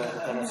sea, que eran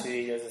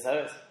conocidillos,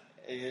 ¿sabes?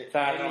 O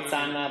sea,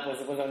 Roxana, pues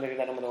supuestamente que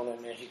está número 1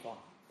 en México.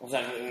 O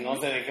sea, no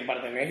sé de qué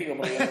parte de México,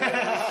 pero yo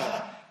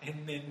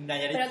no en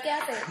Nayarit. ¿Pero qué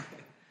hace?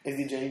 es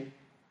DJ.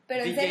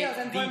 Pero en serio, o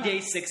sea, en forma.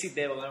 DJ Sexy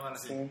Devil, no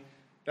así. Sí.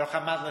 Pero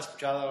jamás lo he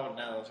escuchado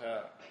nada, o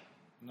sea,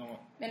 no.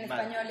 En mal.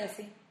 español y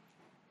así.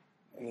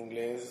 En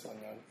inglés,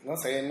 español. No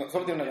sé,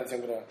 solo tiene una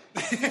canción, creo.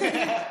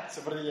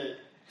 Super DJ.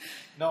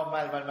 No,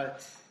 mal.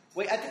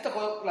 Güey, ¿a ti te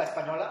tocó la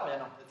española o ya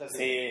no?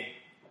 Sí,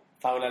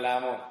 Paula la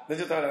amo. De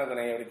hecho, estoy hablando con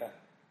ella ahorita.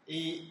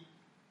 Y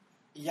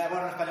ya,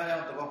 bueno, en español ya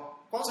no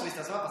tocó. ¿Cuándo saliste?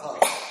 La semana pasada.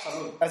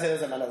 Salud. Hace 2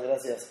 semanas,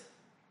 gracias.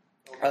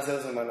 Hace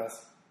 2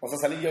 semanas. O sea,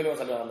 salí yo y luego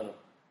saludándolo.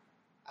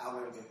 Ah,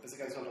 bueno, ok. Pensé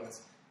que había solo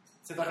eso.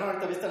 ¿Se trajeron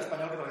ahorita, viste el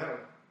español que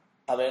trajeron?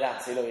 A ver,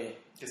 sí lo vi.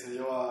 Que se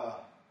dio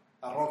a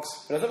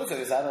Rox. Pero solo se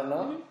besaron,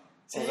 ¿no?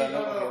 Sí, o sea,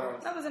 no. No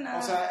pasa nada.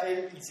 O sea,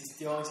 él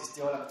insistió,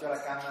 la metió a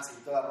la cama, se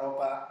quitó la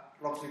ropa,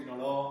 Rox lo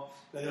ignoró,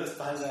 le dio la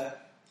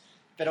espalda.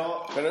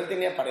 Pero, él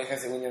tenía pareja,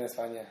 según yo, en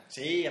España.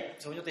 sí,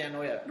 según yo tenía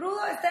novia.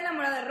 ¿Rudo está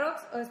enamorado de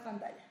Rox o es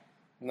pantalla?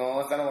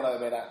 No, está enamorado de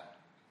Vera.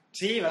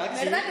 Sí, ¿verdad que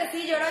sí? ¿Verdad que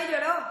sí? Lloró y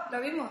lloró. Lo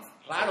vimos.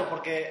 Raro,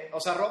 porque, o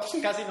sea, Rox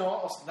casi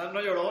no, o sea,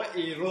 no lloró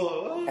y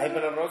Rudo. Ay,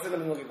 pero Ross es lo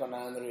mismo que con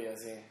Andrew y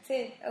así.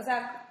 Sí, o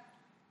sea,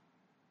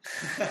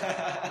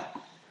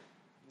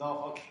 No,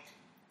 ok.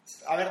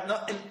 A ver, no,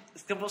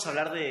 es que vamos a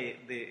hablar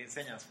de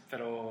enseñas,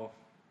 pero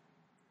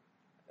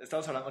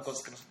estamos hablando de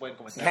cosas que no se pueden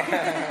comentar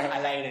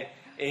al aire.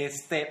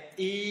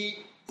 Y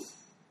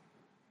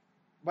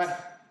bueno,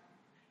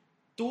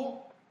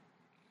 tú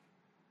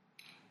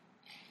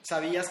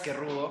sabías que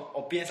Rudo,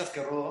 o piensas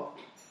que Rudo,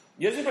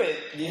 Yo siempre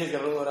dije que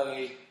Rudo era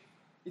gay.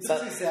 y tú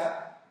sabes que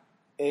sea,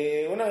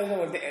 Una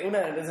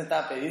vez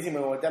estaba pedísimo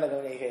y me volteé a la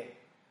cámara y dije,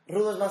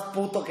 Rudo es más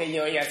puto que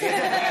yo. Y así,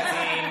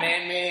 así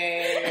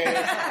memes,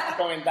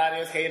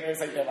 comentarios,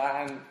 haters, ahí te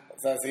van. O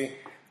sea, sí.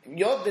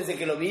 Yo desde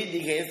que lo vi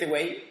dije, este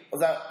güey, o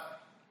sea,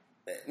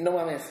 no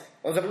mames.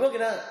 O sea, primero que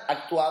nada,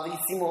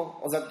 actuadísimo.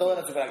 O sea, todo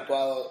era súper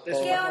actuado. Es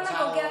todo ¿qué onda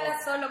forzado. con que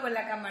hablas solo con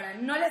la cámara?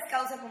 ¿No les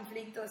causa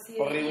conflicto? Sí,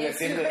 horrible.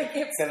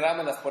 Siempre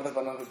cerramos las puertas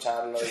para no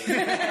escucharlo. O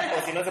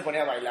si no, se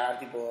ponía a bailar,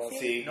 tipo, Sí.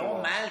 así. no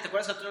como- mal, ¿te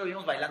acuerdas? Nosotros lo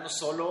vimos bailando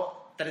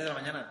solo 3 de la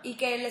mañana. Y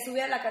que le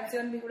subía la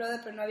canción Big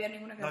Brother, pero no había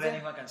ninguna No canción. había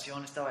ninguna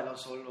canción, estaba bailando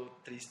solo,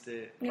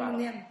 triste, Ni raro.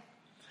 mundial.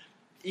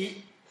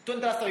 Y tú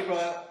entraste a Big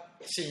Brother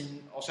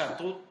o sea,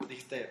 tú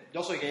dijiste,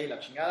 yo soy gay, la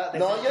chingada.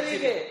 No, desde yo el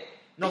principio. dije...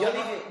 No, yo no,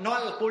 dije... no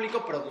al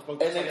público, pero los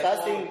productores.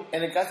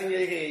 En el casting yo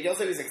dije, yo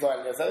soy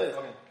bisexual, ya sabes.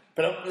 Ok.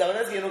 Pero la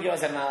verdad es que yo nunca iba a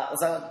hacer nada. O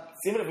sea,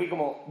 siempre fui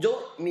como...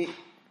 Yo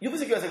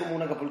pensé que iba a ser como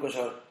un Acapulco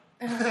Shore.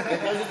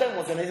 Entonces yo estaba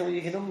emocionado y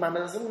dije, no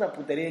mames, hacemos una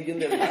putería y un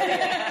desmadre.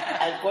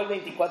 Alcohol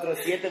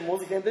 24/7,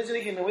 música. Entonces yo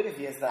dije, me voy de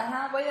fiesta.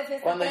 Ajá, voy de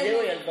fiesta. Cuando 3 llego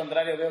y meses. al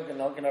contrario veo que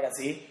no era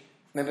así,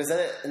 me empecé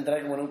a entrar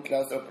como en un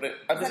claustro. Pero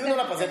al principio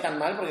no la pasé tan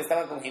mal porque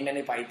estaba con Jimena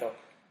y Paito.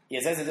 Y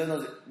 ¿sabes?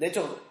 Entonces, de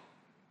hecho,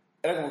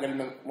 era como que el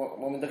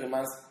momento que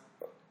más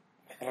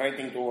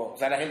rating tuvo. O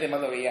sea, la gente más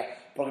lo veía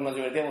porque nos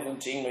divertíamos un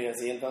chingo y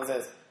así.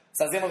 Entonces, o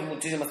sea, hacíamos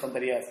muchísimas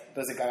tonterías.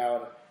 Entonces se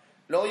cagaban.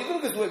 Luego yo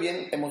creo que estuve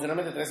bien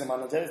emocionalmente 3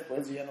 semanas. Ya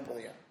después yo ya no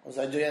podía. O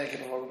sea, yo ya dejé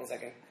por favor que me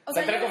saquen. O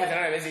sea, entré a yo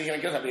confesionar a veces y dije, me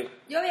quiero salir.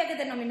 Yo veía que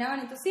te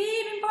nominaban y tú, sí,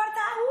 no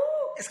importa.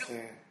 Es que,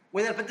 Sí.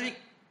 güey, de repente vi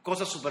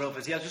cosas súper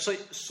ofensivas. Yo soy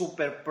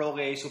súper pro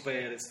gay,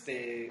 súper,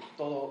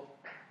 todo,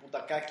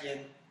 puta, cada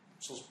quien,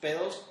 sus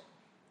pedos.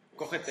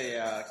 Cógete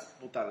a,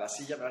 puta, la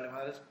silla, me vale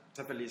madres,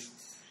 sé feliz.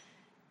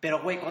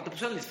 Pero, güey, cuando te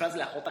pusieron el disfraz de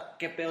la Jota,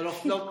 qué pedo, lo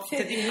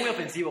sentí muy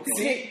ofensivo. Como,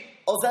 Sí,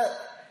 o sea,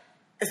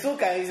 estuvo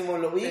cagadísimo,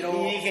 lo vi Pero-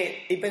 y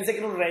dije, y pensé que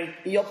era un rey.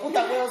 Y yo,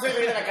 puta, güey, no soy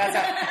rey de la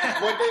casa.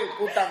 Vuelta de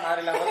puta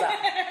madre, la verdad.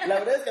 La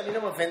verdad es que a mí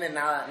no me ofende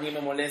nada, ni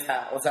me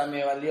molesta. O sea,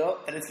 me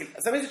valió 3 kilos.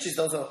 O sea, me hizo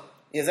chistoso.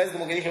 Ya sabes,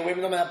 como que dije, güey,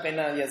 no me da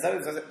pena, ya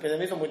sabes. O sea, pero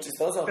me hizo muy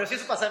chistoso. Pero si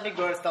eso pasa en Big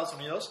Brother Estados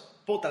Unidos,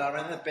 puta, la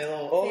verdad de pedo.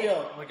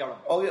 Obvio, Muy cabrón.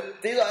 obvio.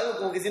 Te digo algo,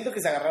 como que siento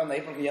que se agarraron de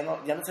ahí porque ya no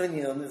saben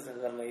ni de dónde se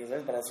agarraron de ahí,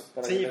 ¿sabes? Para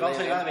Sí, que vamos a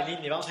te llevar a den.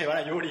 Belinda, vamos a llevar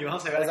a Yuri,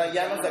 vamos a llevar O sea, a...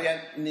 ya no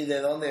sabían ni de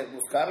dónde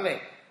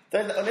buscarle.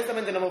 Entonces,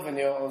 honestamente no me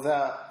ofendió. O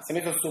sea, se me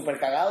hizo súper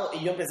cagado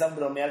y yo empecé a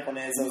bromear con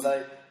eso. O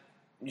sea,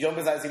 yo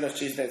empecé a decir los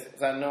chistes. O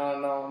sea,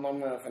 no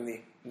me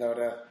ofendí, la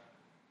verdad.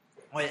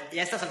 Oye, y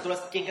a estas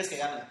alturas, ¿quién crees que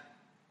gane?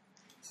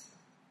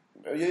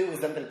 Yo digo que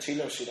está entre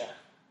Chile o Shira.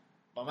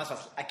 O más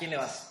fácil, ¿a quién le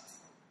vas?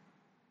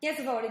 ¿Quién es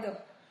tu favorito?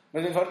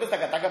 Pues mi favorito es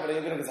Takataka, pero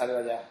yo quiero que salga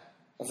allá.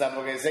 O sea,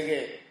 porque sé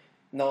que...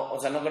 No, o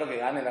sea, no creo que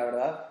gane, la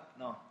verdad.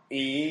 No.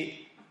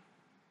 Y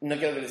no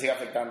quiero que le siga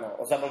afectando.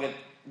 O sea, porque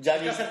ya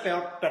vi... Va a ser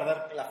peor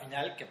perder la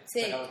final que...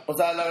 Sí. O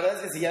sea, la verdad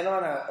es que si ya no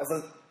van a... O sea,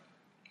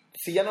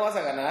 si ya no vas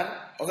a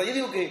ganar... O sea, yo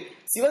digo que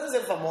si vas a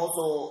ser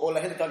famoso o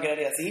la gente te va a querer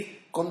y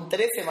así, con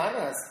 3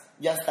 semanas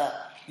ya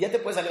está. Ya te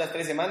puedes salir las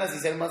 3 semanas y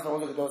ser más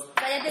famoso que todos.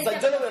 sea, ya te O sea,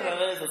 diste yo a lo veo en las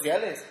conocer. redes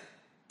sociales.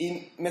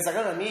 Y me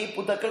sacaron a mí,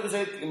 puta, creo que soy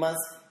el que más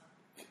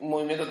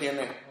movimiento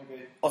tiene.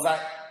 O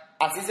sea,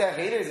 así sea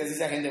haters y así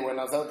sea gente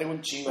buena. O sea, tengo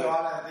un chingo. Pero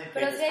habla de ti.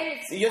 Pero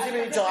sí. Y yo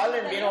siempre he dicho,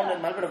 hablen bien o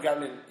hablen mal, pero que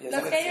hablen. Y Los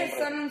eso haters siempre.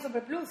 son un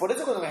super plus. Por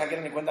eso cuando me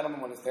hackearon mi cuenta no me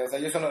molesté. O sea,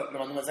 yo solo le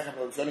mandé un mensaje a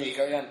producción y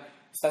dije, oigan,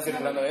 está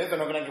circulando esto,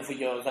 no crean que fui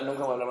yo. O sea,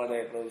 nunca voy a hablar más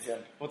de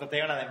producción. Puta, te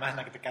llega una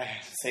demanda que te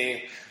caes.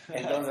 Sí,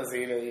 entonces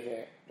sí, le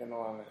dije, que no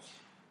mames.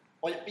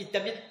 Oye, y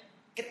también,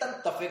 ¿qué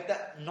tanto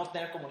afecta no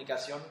tener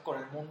comunicación con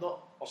el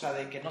mundo? O sea,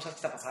 de que no sabes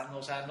qué está pasando,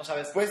 o sea, no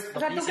sabes Pues, O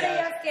sea, tú noticias.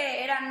 creías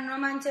que eran, no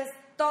manches,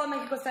 todo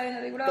México está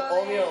viendo Big Brother.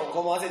 obvio,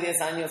 como hace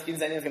 10 años,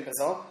 15 años que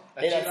empezó,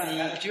 La era Chiva, así.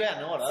 la Chiva ya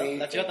no, ¿verdad? Sí.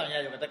 La Chiva también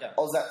era yucateca.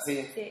 O sea,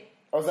 sí. Sí.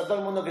 O sea, todo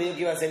el mundo creyó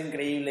que iba a ser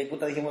increíble y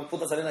puta, dijimos,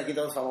 puta, salen aquí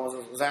todos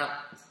famosos. O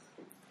sea,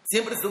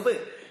 siempre supe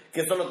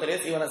que solo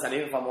 3 iban a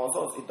salir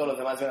famosos y todos los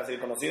demás iban a salir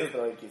conocidos,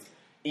 pero X.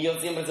 Y yo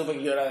siempre supe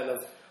que yo era de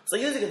los... O sea,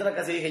 yo desde que entré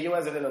casi dije, yo voy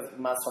a ser de los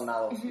más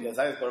sonados, ya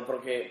sabes,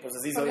 porque pues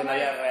así soy en la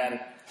vida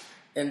real.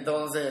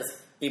 Entonces,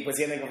 y pues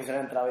sí en el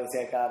confesionario entraba y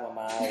decía cada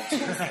mamá,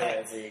 chiste,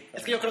 así.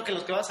 Es que yo creo que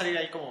los que van a salir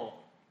ahí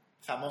como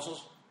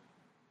famosos,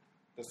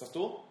 estás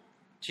tú,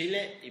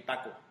 Chile y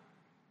Paco.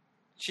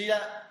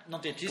 Shira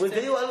no tiene chiste. Pues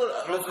te digo algo,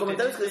 Paco los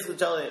comentarios que he tiene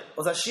escuchado de...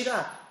 O sea,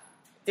 Shira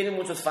tiene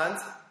muchos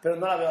fans, pero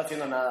no la veo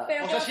haciendo nada.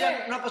 Pero, O sea, creo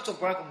Shira que- no ha puesto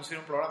para conducir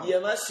un programa. Y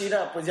además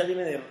Shira pues ya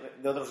viene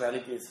de otros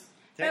realities.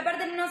 pero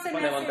aparte no se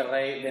me De hace...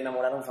 Monterrey, de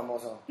enamorar a un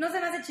famoso. No se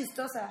me hace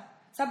chistosa.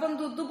 O sea, pon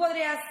tú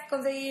podrías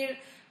conseguir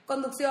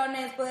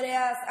conducciones,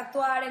 podrías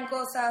actuar en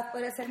cosas,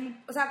 podrías ser...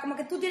 O sea, como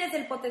que tú tienes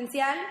el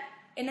potencial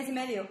en ese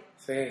medio.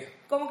 Sí,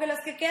 Como que los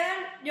que quedan,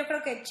 yo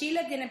creo que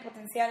Chile tiene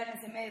potencial en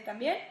ese medio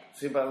también.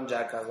 sí, para un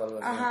Jackass o algo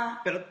así. Ajá.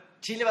 Pero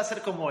Chile va a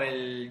ser como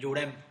el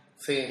Yurem.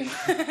 Sí.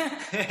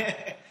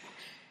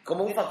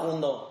 Como un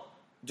Facundo.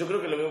 Yo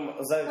creo que lo veo,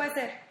 o sea, Puede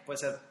ser. Puede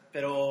ser,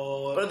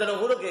 pero... pero te lo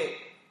juro que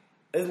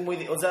es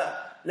muy, o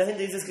sea, la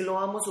gente dice es que lo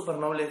amo súper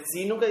noble.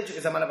 Sí, nunca he dicho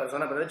que sea mala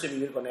persona, pero el hecho de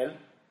vivir con él,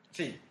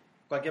 Sí,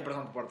 cualquier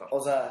persona te puerta.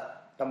 o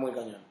sea, está muy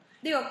cañón.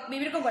 Digo,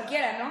 vivir con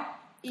cualquiera, ¿no?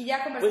 Y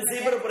ya con Pues personas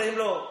sí, que- pero por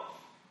ejemplo,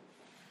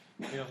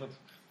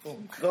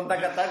 con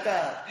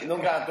Takataka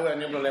nunca tuve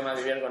ningún problema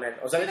de vivir con él.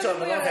 O sea, de Sí, hecho,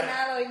 muy me acuerdo que-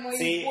 ordenado y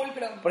muy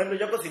pulcro. Por ejemplo,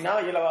 yo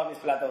cocinaba y yo lavaba mis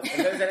platos.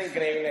 Entonces era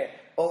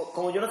increíble. O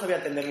como yo no sabía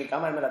atender mi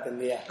cama, él me la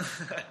atendía.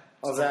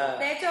 O sea,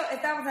 De hecho,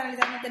 estábamos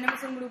analizando,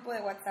 tenemos un grupo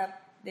de WhatsApp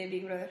de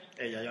Big Brother,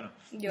 Ella, yo no.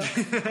 yo,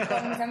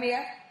 con mis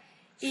amigas.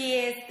 Y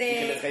y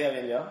que les caía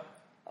bien yo.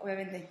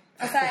 obviamente.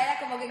 O sea, era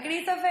como que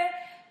Christopher,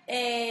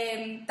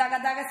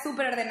 Taka es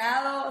súper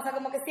ordenado, o sea,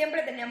 como que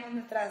siempre teníamos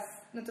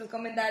nuestros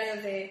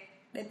comentarios de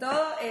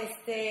todo.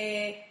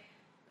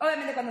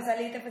 Obviamente cuando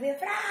saliste, pues,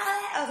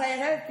 fraude, o sea,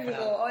 ya sabes,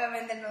 típico,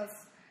 obviamente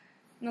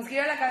nos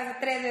giró la cabeza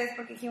 3 veces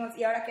porque dijimos,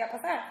 ¿y ahora qué va a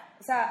pasar?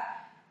 O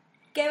sea,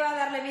 ¿qué va a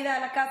darle vida a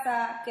la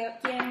casa?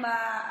 ¿Quién va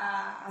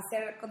a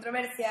hacer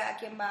controversia?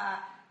 ¿Quién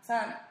va o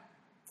sea...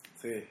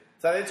 Sí.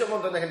 O sea, de hecho, un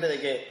montón de gente de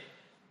que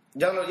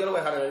yo lo voy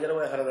a dejar de ver, lo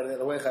voy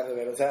a dejar de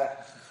ver. O sea,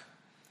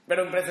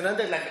 pero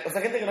impresionante. O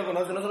sea, gente que no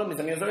conozco, no solo mis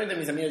amigos, solamente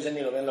mis amigos ya ni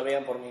lo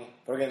vean por mí.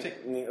 Porque,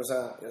 o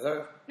sea, ya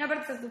sabes. No,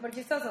 pero esto es súper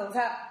chistoso. O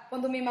sea,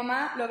 cuando mi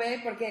mamá lo ve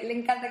porque le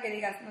encanta que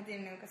digas, no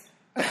tienen educación.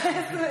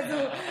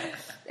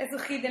 es su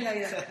hit en la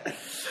vida.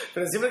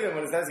 Pero siempre que me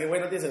molestas, que güey,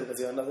 no tienes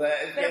educación. O sea,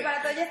 Pero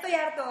para todo, ya estoy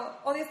harto.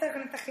 Odio estar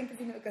con esta gente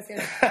sin educación.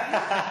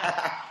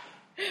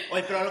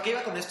 Oye, pero a lo que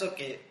iba con esto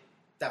que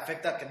te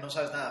afecta que no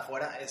sabes nada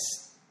afuera es,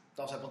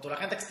 vamos al punto, la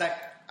gente que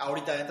está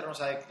ahorita adentro no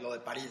sabe lo de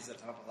París del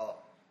semana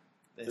pasado.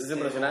 Es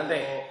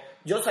impresionante.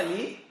 Yo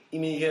salí y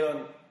me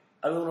dijeron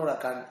algo de un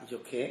huracán. Y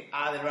yo, ¿qué?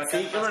 Ah, del huracán.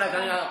 Sí, que un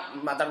huracán iba a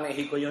matar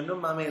México. Yo, no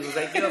mames, o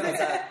sea, ¿qué va a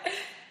pasar?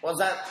 O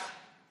sea,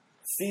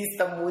 sí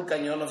está muy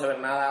cañón no saber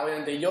nada.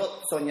 Obviamente,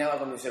 yo soñaba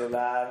con mi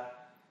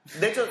celular.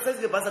 De hecho, ¿sabes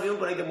qué pasa? Había un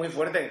conecte muy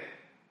fuerte.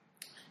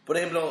 Por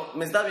ejemplo,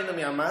 me estaba viendo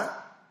mi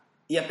mamá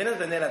y apenas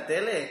prendí la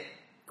tele,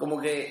 como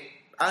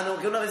que...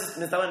 que una vez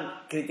me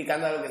estaban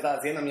criticando algo que estaba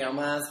haciendo mi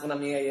mamá, una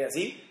amiga y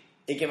así,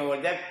 y que me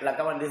volteé la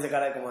cámara y dice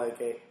cara como de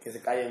que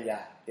se callen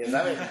ya,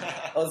 ¿sabes?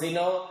 O si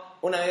no,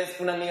 una vez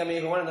una amiga me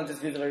dijo, buenas noches,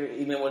 Christopher,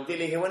 y me volteé y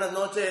le dije, buenas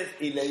noches,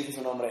 y le dije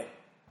su nombre.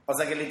 O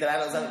sea, que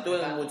literal, o sea,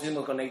 tuve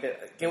muchísimos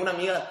conectes. Que una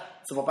amiga,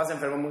 su papá se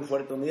enfermó muy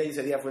fuerte un día y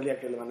ese día fue el día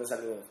que le mandé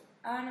saludos.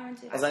 Ah, no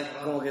manches. O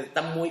sea, como que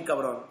está muy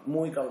cabrón,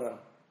 muy cabrón.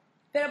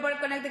 Pero por el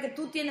conecte que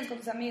tú tienes con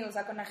tus amigos, o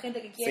sea, con la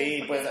gente que quieres.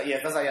 Sí, pues, y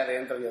estás allá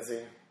adentro y así.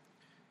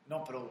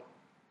 No, pero...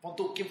 Pon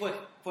tú, ¿quién fue?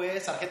 Fue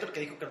Sargento el que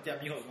dijo que no tenía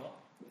amigos, ¿no?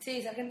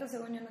 Sí, Sargento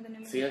según yo no tenía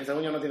amigos. Sí,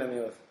 según yo no tiene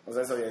amigos. O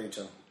sea, eso había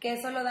dicho.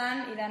 Que solo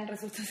Dan y Dan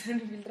resulta ser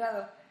un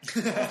infiltrado.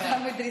 Está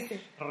muy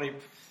triste.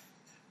 RIP.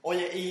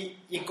 Oye,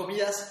 y en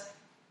comidas,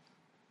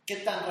 ¿qué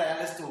tan real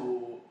es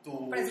tu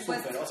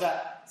Presupuesto. súper? O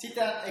sea, si te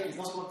dan X,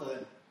 no sé cuánto te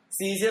den.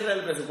 Sí, es real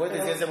el presupuesto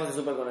Pero- y sí hacemos el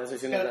súper con eso y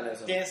sí nos Pero dan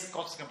eso. tienes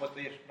cosas que no puedes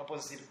pedir. No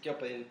puedes decir, quiero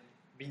pedir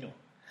vino.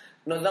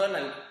 Nos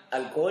daban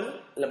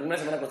alcohol, la primera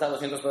semana costaba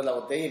 200 pesos la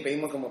botella y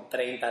pedimos como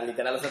 30,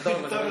 literal. O sea, todo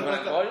lo que con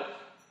alcohol.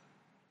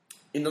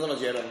 Y no nos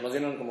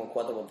dieron como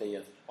 4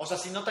 botellas. O sea,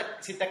 si no te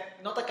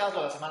acabas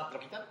lo de la semana, ¿te lo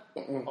quitan?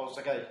 ¿O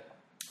se queda ahí?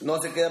 No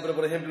se queda, pero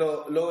por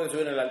ejemplo, luego le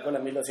subieron el alcohol a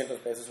 1,200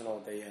 pesos una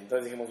botella.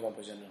 Entonces dijimos, bueno,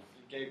 pues ya no.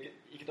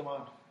 ¿Y qué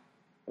tomaban?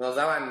 Nos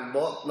daban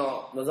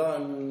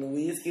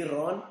whisky,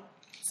 ron,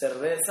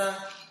 cerveza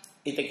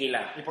y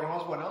tequila. ¿Y por lo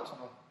menos buenos o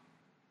no?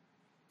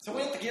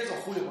 Según yo te quieres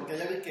Don Julio, porque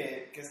ya vi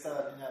que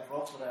esta niña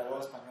Rox regaló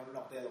al español una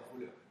botella de Don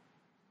Julio.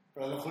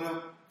 Pero Don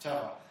Julio,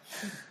 chava.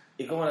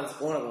 ¿Y cómo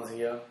lo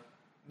consiguió?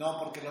 No,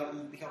 porque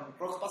dijeron,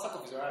 Rox pasa al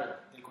confesionario.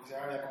 Y el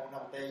confesionario había como una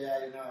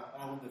botella y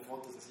un álbum de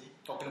fotos así.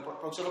 Como que el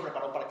productor lo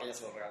preparó para que ella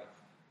se lo regale.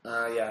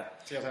 Ah, ya.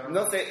 Sí, o sea,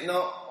 No sé,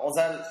 o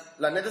sea,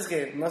 la neta es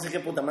que no sé qué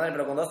puta madre,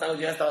 pero cuando estaba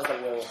yo ya estaba hasta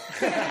el huevo.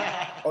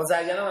 O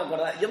sea, ya no me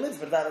acordaba. Yo me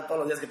despertaba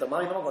todos los días que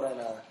tomaba y no me acordaba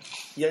de nada.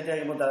 Y yo tenía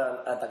que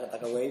montar a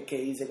Taca, güey, qué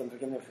hice, contra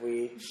quién me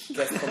fui,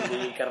 qué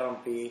escondí, qué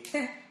rompí.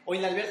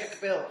 Oye, la alberca, ¿qué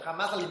pedo?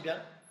 ¿Jamás la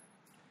limpian?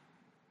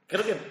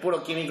 Creo que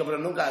puro químico, pero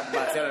nunca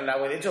vaciaron el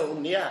agua. De hecho,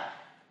 un día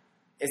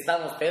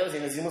estábamos pedos y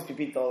nos hicimos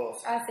pipí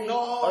todos. Ah, sí.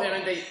 No.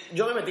 Obviamente,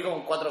 yo me metí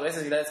como 4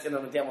 veces y la vez que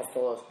nos metíamos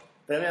todos.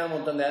 Pero me da un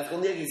montón de asco.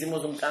 Un día que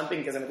hicimos un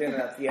camping que se metían en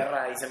la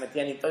tierra y se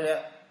metían y todo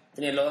ya...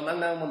 Lo demás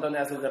me da un montón de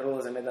asco que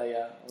Rudo se meta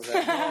allá. O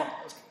sea,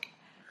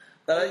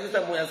 la verdad es que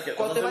está muy asqueroso.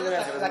 Cuando te Soy muy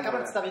bañas, asqueroso. la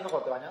cámara te está viendo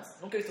cuando te bañas.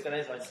 Nunca he visto que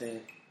nadie se bañe.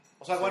 Sí.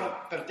 O sea, bueno,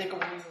 pero tiene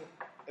como un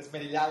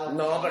esmerilado.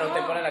 No, pero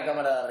te No. pone la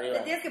cámara de Te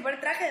arriba. tienes que poner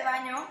traje de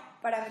baño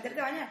para meterte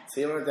a bañar.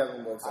 Sí, yo me metía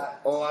con boxer. Ah.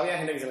 O había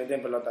gente que se metía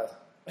en pelotas.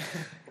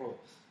 Rudo.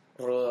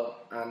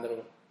 Rudo,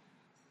 Andrew.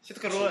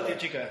 Siento que Rudo la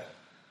tiene chica.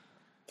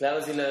 Claro,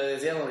 si le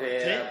decíamos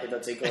que ¿Sí? era pito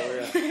chico,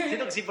 obvio.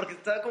 Siento que sí, porque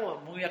está como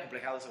muy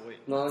acomplejado ese güey.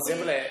 No,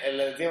 siempre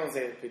le decíamos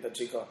pito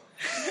chico.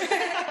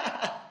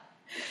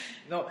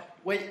 No,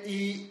 güey,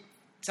 y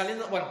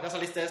saliendo, bueno, ya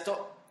saliste de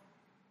esto,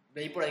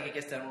 veí por ahí que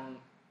quieres tener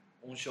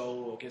un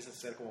show o quieres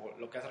hacer como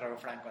lo que hace René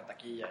Franco en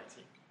taquilla y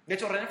sí. De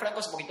hecho, René Franco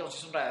hace poquito nos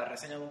hizo una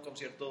reseña de un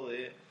concierto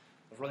de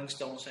los Rolling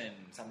Stones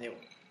en San Diego.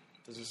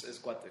 Entonces es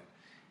cuate.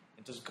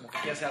 Entonces, como que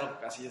quieres hacer algo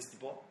así de ese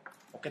tipo,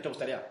 ¿o qué te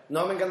gustaría?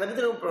 No, me encantaría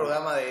tener un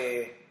programa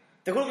de...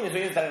 Te juro que mi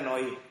sueño es estar en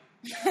hoy.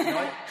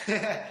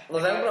 O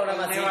sea, un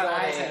programa así Nueva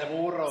como Lice, de... el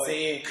burro,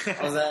 Sí,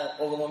 o sea,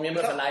 o como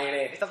miembros al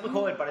aire. Estás muy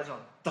joven para eso.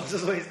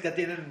 Entonces, güey, ya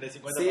tienen de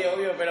 50. Sí, para-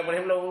 obvio, pero por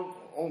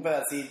ejemplo, un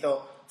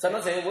pedacito. O sea,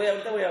 no sé,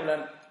 ahorita voy a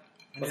hablar.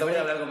 En O el sea, voy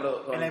a break.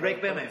 hablar con En el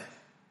break, veme.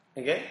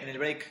 ¿En qué? En el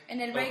break.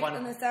 En el Con break Juan.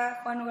 donde está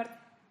Juan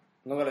Ugarte.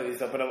 Nunca lo he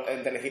visto, pero ¿está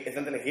en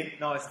Telehit?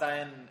 No,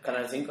 está en...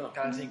 Canal 5.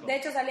 Canal 5. De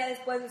hecho, salía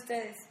después de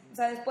ustedes. O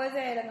sea, después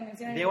de la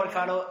nominación. Diego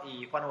Alfaro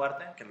y Juan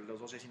Ugarte, que los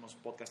dos hicimos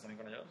podcast también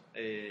con ellos,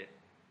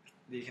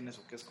 dirigen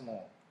eso, que es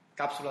como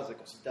cápsulas de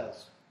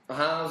cositas.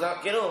 Ajá, o sea,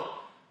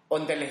 quiero... O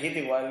en Telehit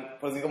igual,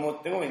 porque como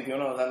tengo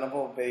 21, o sea, no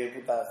puedo pedir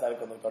puta estar el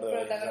conductor de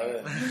hoy,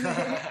 ¿sabes?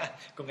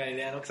 Con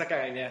Galilea, ¿no? Que saca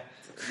Galilea.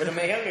 Pero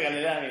me dijeron que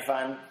Galilea era mi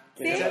fan.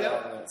 ¿Sí? Que ¿En serio?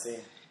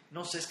 Sí.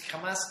 No sé, es que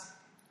jamás...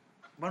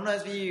 Bueno, una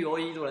vez vi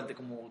hoy durante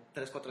como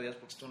 3-4 días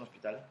porque estuve en un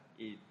hospital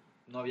y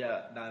no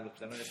había nada en el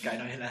hospital, no había Sky,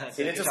 no había nada.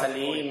 Sí, de hecho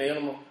salí y me dio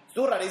como...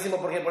 Estuvo rarísimo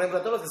porque, por ejemplo,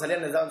 a todos los que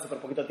salían les daban súper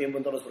poquito tiempo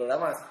en todos los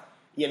programas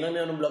y el 9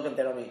 me dio un blog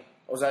entero a mí.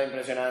 O sea,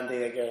 impresionante y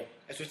de que...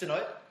 ¿Estuviste en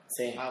hoy?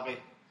 Sí. Ah, ok.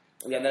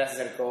 Y Andrea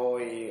se acercó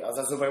y... O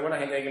sea, súper buena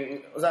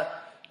gente. O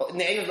sea,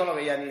 ellos no lo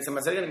veían y se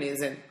me acercan y me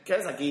dicen, ¿qué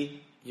haces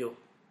aquí? Y yo,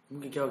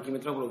 ¿cómo que qué hago aquí? Me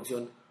traigo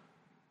producción.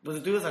 Pues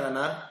si tú ibas a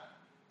ganar.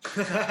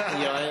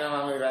 Y yo, ay, no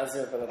mames,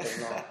 gracias, pero pues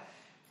no.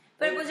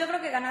 Pero pues yo creo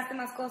que ganaste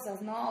más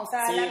cosas, ¿no? O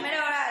sea, Sí. a la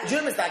mera hora...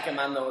 Yo me estaba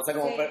quemando, o sea,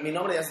 como Sí. mi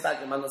nombre ya se estaba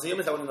quemando. Sí, yo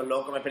me estaba volviendo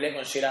loco, me peleé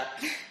con Shira.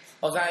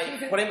 O sea,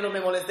 y, por ejemplo, me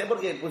molesté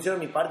porque pusieron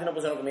mi parte y no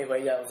pusieron lo que me dijo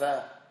ella. O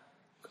sea,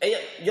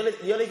 yo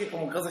le dije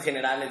como cosas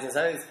generales, ya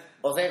sabes.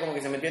 O sea, como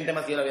que se metió en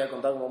temas que yo le había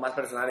contado como más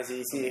personales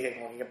y sí dije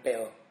como que qué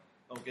pedo.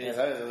 Ok. Ya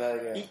sabes, o sea,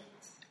 de que... Y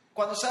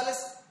cuando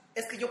sales,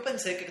 es que yo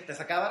pensé que te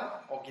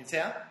sacaban, o quien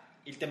sea,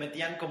 y te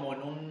metían como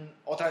en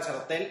otra vez al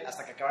hotel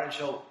hasta que acabara el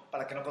show,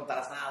 para que no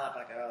contaras nada,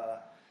 para que...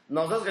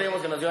 Nosotros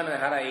creíamos que nos iban a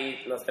dejar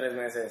ahí los 3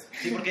 meses.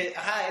 Sí, porque,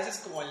 ajá, ese es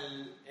como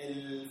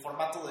el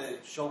formato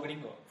de show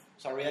gringo, o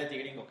sea, reality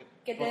gringo.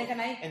 Que te dejan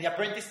ahí. En The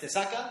Apprentice te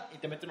sacan y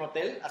te meten en un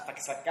hotel hasta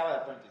que se acaba The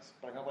Apprentice,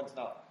 para que no cuentes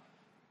nada.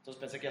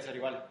 Entonces pensé que iba a ser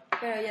igual.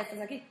 Pero ya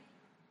estás aquí.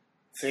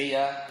 Sí,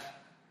 ya.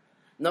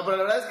 No, pero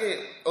la verdad es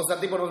que, o sea,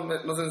 tipo,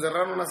 nos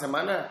encerraron una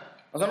semana.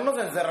 O sea, no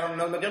nos encerraron,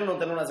 nos metieron en un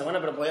hotel una semana,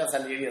 pero podía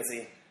salir y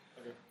así.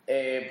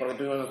 Okay. Porque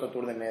tuvimos nuestro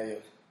tour de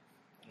medios.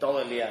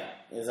 Todo el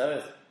día, ¿ya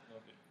sabes?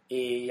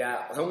 Y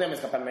ya, o sea, un día me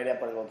escapé a Mérida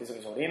por el bautizo de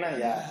mi sobrina, y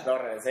ya luego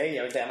regresé y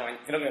ahorita ya no,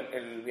 creo que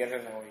el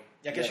viernes me voy.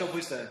 ¿Y a qué show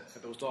fuiste que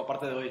te gustó,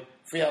 aparte de hoy?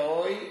 Fui a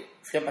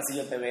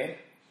Pasillo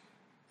TV,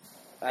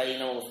 ahí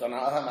no me gustó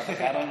nada, me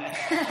atacaron.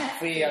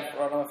 Fui al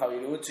programa de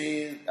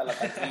Fabirucci, a La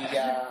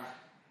Taquilla,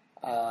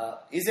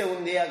 hice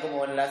un día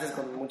como enlaces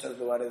con muchos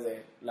lugares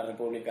de la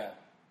República.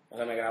 O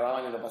sea, me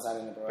grababan y lo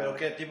pasaban en el programa. ¿Pero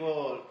qué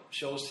tipo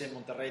shows en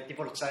Monterrey,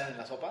 tipo los que salen en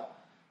La Sopa?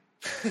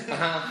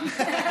 Ajá,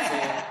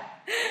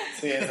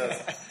 sí, esos.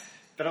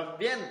 Pero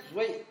bien,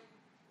 güey,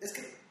 es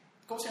que,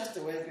 ¿cómo se llama este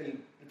güey?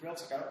 El primero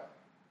que sacaron.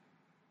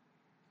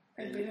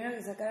 El primero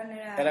que sacaron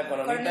Era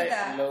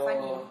Coronita y luego...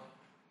 Fanny.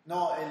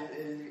 No,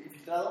 el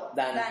infiltrado.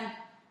 Dan.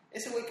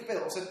 Ese güey, ¿qué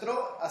pedo? O sea,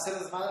 entró a hacer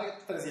desmadre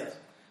 3 días.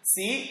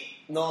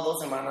 Sí, no,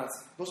 2 semanas.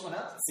 ¿2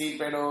 semanas? Sí,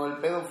 pero el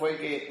pedo fue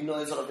que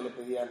no hizo lo que le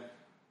pedían.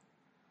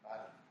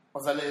 Vale.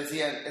 O sea, le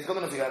decían,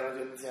 esconde los cigarros,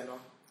 yo le decía no.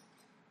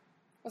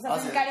 O sea,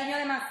 se encariñó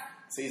de más.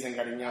 Sí, se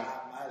encariñó.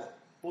 Ah, mal.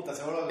 Puta,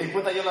 seguro. Y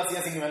puta, yo lo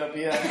hacía sin que me lo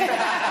pidan.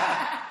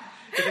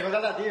 Que te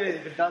contratan a ti y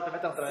infiltrado te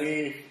metan otra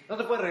vez. Sí. No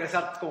te puedes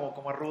regresar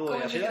como a Rudo y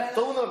Como a Sheila. infiltrado.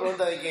 Todo el mundo me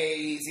pregunta de que,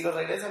 y si lo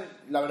regresan,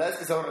 la verdad es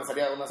que solo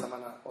regresaría una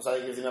semana. O sea,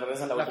 de que si me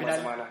regresan la última final.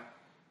 semana.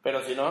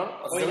 Pero si no,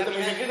 o sea, Oye, si la me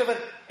dicen, final. Christopher,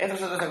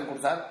 ¿entras otra vez a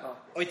concursar? No.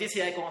 Hoy tienes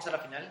idea de cómo hacer la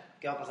final,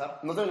 qué va a pasar.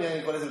 No tengo ni idea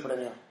de cuál es el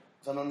premio.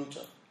 O sea, no han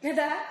dicho.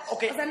 ¿Neta?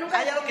 Ok, O sea, nunca...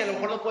 hay algo que a lo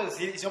mejor no puedes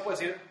decir, y si no puedes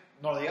decir,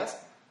 no lo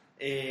digas.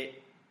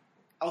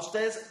 A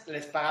ustedes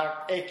les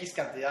pagaron X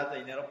cantidad de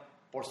dinero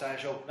por estar en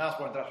el show, nada más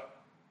por entrar.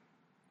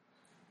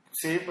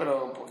 Sí,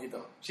 pero un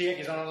poquito. Sí,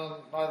 X,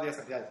 no digas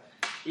cantidades.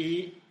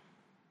 Y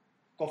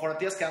conforme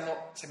te ibas quedando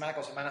semana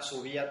con semana,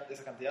 subía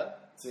esa cantidad.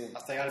 Sí.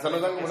 Hasta llegar O sea,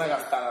 nos dan como una que-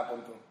 gastada,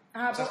 punto.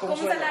 Ah, o sea, pues como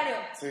como un sueldo. salario.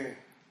 Sí.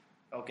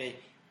 Ok.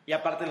 Y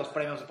aparte los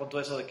premios, punto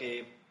eso de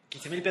que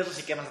 15,000 pesos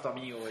y quemas a tu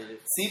amigo, güey.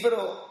 Sí,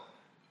 pero...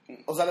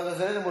 O sea, lo que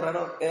se ve muy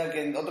raro era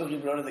que en otros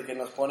libros de que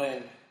nos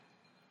ponen...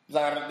 O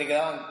sea, te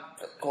quedaban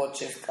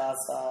coches,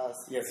 casas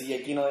y así. Y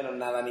aquí no dieron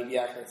nada, ni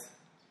viajes.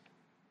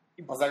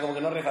 O sea, como que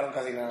no rifaron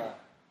casi nada.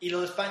 Y lo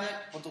de España,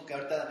 punto que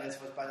ahorita Daniel se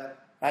fue a España.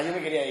 Ah, yo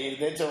me quería ir.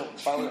 De hecho,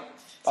 Paula...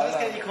 ¿Sabes Paula-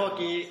 qué dijo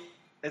aquí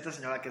esta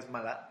señora que es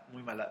mala,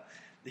 muy mala?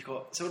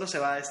 Dijo, seguro se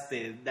va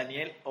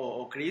Daniel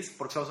o Chris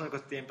porque son los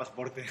únicos que tienen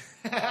pasaporte.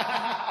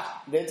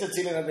 De hecho,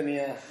 Chile no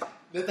tenía...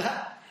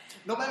 ¿Neta?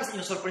 No mames, y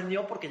nos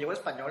sorprendió porque llegó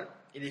español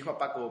y dijo a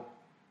Paco,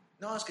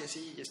 no, es que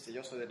sí,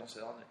 yo soy de no sé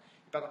dónde.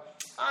 Y Paco,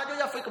 yo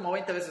ya fui como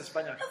 20 veces a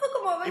España. Fue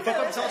como Y 20 fue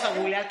cuando empezamos a veces.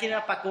 googlear quién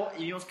era Paco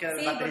y vimos que era el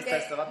Sí, baterista de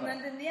esta porque banda. no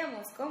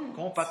entendíamos cómo.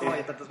 ¿Cómo Paco Sí.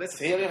 hay tantas veces?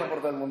 Sí, yo viajé por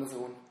todo el mundo,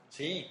 según.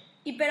 Sí.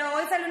 Y pero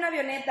hoy salió una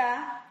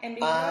avioneta en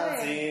vivo Ah,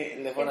 de... sí,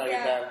 le fueron a que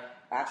decía,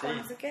 gritar. Paco, Sí.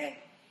 no sé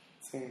qué.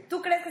 Sí.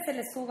 ¿Tú crees que se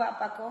le suba a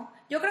Paco?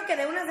 Yo creo que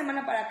de una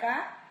semana para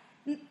acá,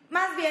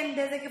 más bien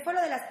desde que fue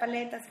lo de las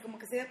paletas y como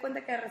que se dio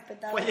cuenta que era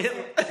respetado. Fue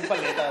ayer. ¿Qué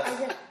paletas?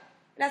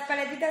 Las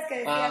paletitas que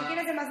decían, Ah. ¿quién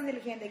es el más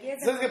inteligente? ¿Quién es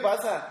el... ¿Sabes qué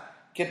pasa?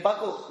 Que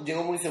Paco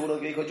llegó muy seguro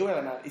que dijo, yo voy a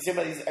ganar. Y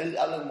siempre dice, él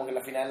habla como que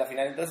la final,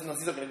 entonces nos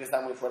hizo creer que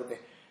estaba muy fuerte.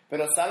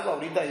 Pero salgo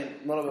ahorita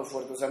y no lo veo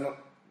fuerte, o sea,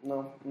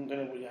 no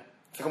tiene bulla.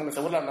 O sea, como que se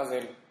burlan más de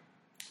él,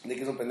 de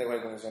que es un pendejo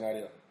del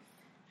concesionario.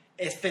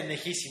 Es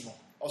pendejísimo.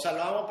 O sea,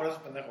 lo amo, pero es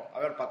pendejo. A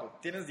ver, Paco,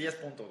 tienes 10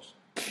 puntos.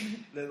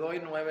 Le doy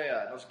 9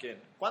 a no sé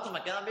quién. ¿Cuántos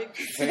me quedan, Vic?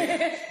 Sí.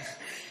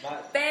 Vale.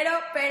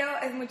 Pero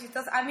es muy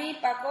chistoso. A mí,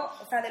 Paco,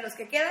 o sea, de los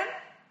que quedan,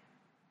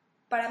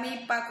 para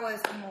mí Paco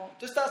es como...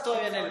 Tú estabas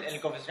todavía en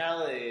el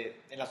confesionario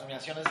en las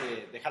nominaciones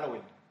de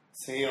Halloween.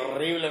 Sí,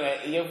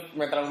 horrible. Y yo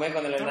me traumé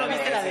con el ¿Tú no enano.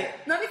 viste la ese. de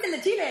 ¿No viste el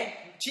de Chile?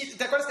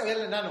 ¿Te acuerdas que había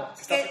el enano?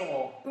 Que estaba Que-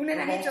 como... un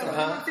enanito, como un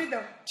monstruo. monstruito.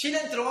 Chile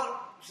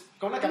entró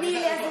con una Ni camisa...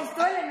 le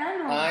asustó el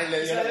enano. Ay,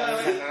 le dio la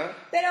cabeza, ¿no?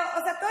 Pero,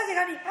 o sea, todos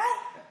llegaron y,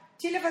 ¡ay!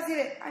 Chile fue así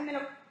de, ¡ay, ¿Me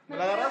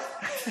la agarras?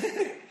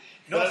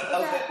 No, No, ¿a o sea-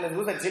 usted les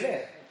gusta el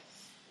chile?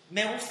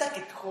 Me gusta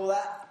que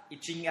joda y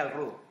chingue al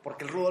rudo,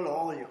 porque el rudo lo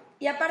odio.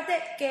 Y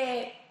aparte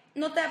que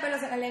no te da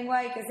pelos en la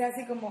lengua y que sea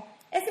así como,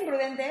 es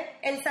imprudente,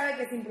 él sabe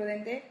que es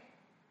imprudente,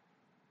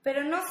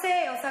 pero no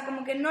sé, o sea,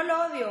 como que no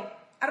lo odio.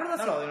 A Rudo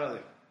No sí. lo odio, no lo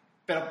odio.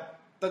 Pero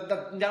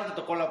ya no te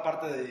tocó la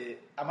parte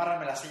de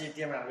amárrame la silla y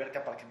tírame a la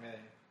alberca para que me...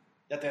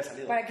 Ya te haya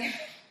salido. ¿Para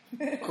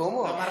qué?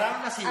 ¿Cómo?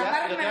 Amarraron una silla y lo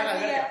Amárrenme tiraron a a la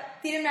la alberca. silla,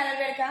 tírenme a la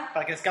alberca.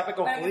 Para que escape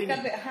con para que Houdini.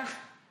 escape, ajá.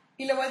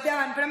 Y lo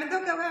volteaban, pero me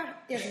tengo que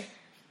ahogar. Y así.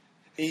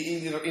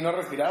 Y no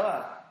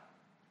respiraba.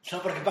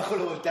 No, porque Paco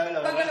lo volteaba y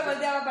la Paco lo verdad.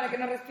 volteaba para que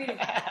no respire.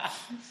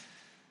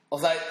 O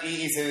sea,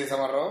 ¿y se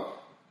desamarró?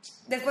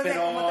 Después de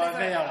como Pero 3 en horas.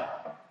 media hora.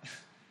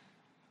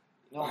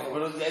 No,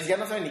 pero ya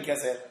no saben ni qué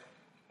hacer.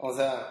 O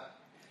sea,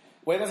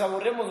 güey, nos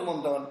aburrimos un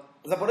montón.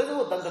 O sea, por eso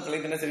hubo tanto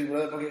pleito en ese Big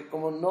Brother, porque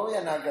como no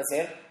había nada que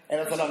hacer,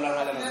 era solo hablar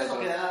mal de Es lo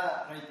que nosotros.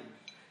 da rating.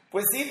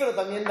 Pues sí, pero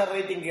también da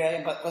rating que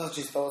hay cosas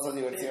chistosas,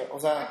 diversión. O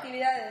sea,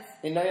 Actividades.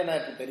 y no había nada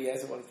de putería,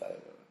 eso por estar.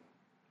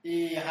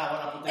 Y, ajá,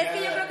 bueno, putería Es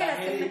que yo creo que las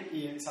que Daniel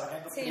y el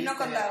sargento Sí, triste, no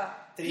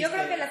contaba. triste. Yo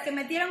creo que las que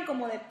metieron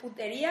como de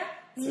putería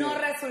no Sí.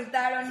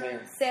 resultaron Sí.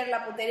 ser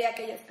la putería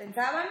que ellos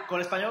pensaban. ¿Con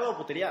el español o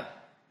putería?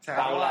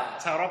 Paula.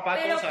 Se agarró a Paco,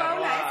 Pero se agarró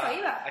Paula, a... eso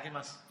iba. ¿A quién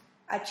más?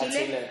 A Chile,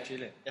 Chile.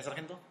 Chile. ¿Y a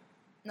sargento?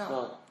 no.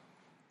 No.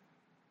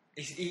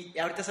 Y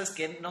ahorita sabes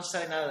que no se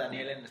sabe nada de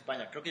Daniel en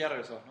España. Creo que ya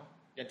regresó, ¿no?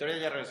 Y en teoría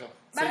ya regresó.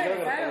 ¿Va a Sí, creo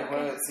que regresar el o qué?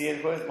 jueves, sí,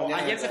 el jueves. O mañana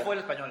ayer se regresar. fue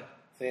el español.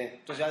 Sí.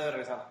 Entonces ya debe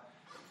regresar.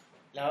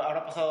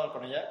 ¿Habrá pasado algo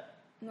con ella?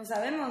 No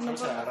sabemos, no Solo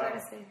se podemos ver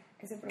agarraron.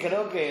 ese problema.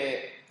 Creo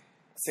que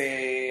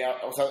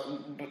o sea,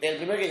 el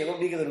primer que llegó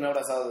vi que durmió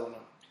abrazado de uno.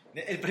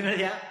 El primer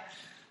día...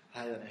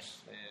 Ay, Daniel.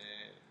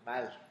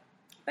 Mal.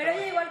 Pero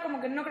ella igual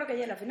como que no creo que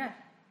llegue a la final.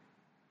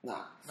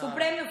 No. Su No.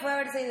 premio fue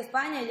haberse ido a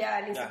España y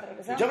ya listo Ya. para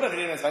regresar. Yo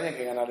preferí ir en España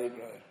que ganar Big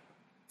Brother.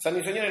 O sea,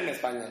 mi sueño era en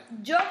España.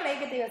 Yo creí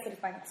que te ibas a ir a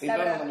España, Sí, la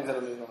todo el verdad. mundo me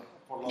dice lo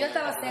mismo. Yo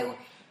estaba segura.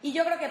 Y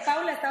yo creo que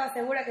Paula estaba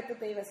segura que tú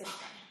te ibas a ir a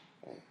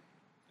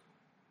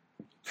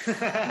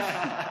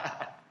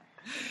España.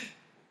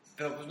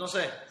 Pero pues no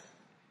sé.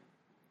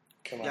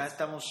 ¿Qué más? Ya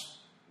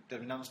estamos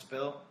terminando este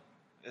pedo.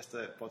 Este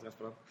podcast,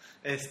 perdón.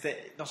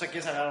 No sé,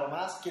 ¿quieres hablar algo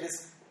más?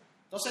 ¿Quieres...?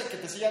 No sé, que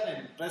te sigan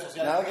en redes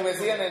sociales. Nada, que me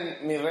sigan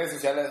en mis redes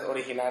sociales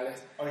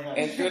originales.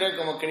 En Twitter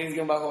como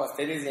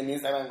Chris-Basteris y en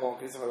Instagram como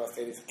Christopher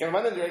Basteris. Que me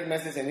manden direct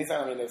message en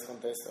Instagram y les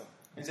contesto.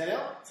 ¿En serio?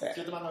 Sí.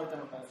 Yo te mando ahorita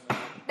los mensajes.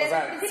 O Desde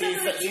sea, el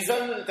principio si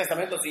son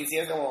testamentos, sí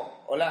es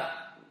como,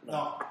 hola.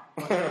 No.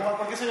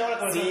 ¿Por qué soy ahora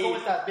con el ¿Cómo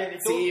estás? Bien, ¿y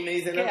tú? Sí, me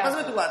dicen, ¿Qué no,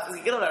 pásame haces? tu WhatsApp,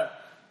 si quiero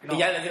hablar. No. Y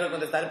ya les digo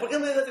contestar. ¿Por qué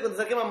no me dejaste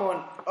contestar? ¿Qué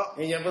mamón? Oh,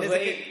 Y yo, pues, desde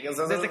güey, que, o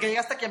sea, desde que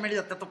llegaste aquí a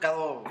Mérida, ¿te ha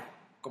tocado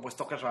como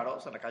stalkers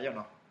raros en la calle o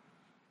no?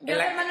 Yo a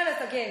la- tu hermano lo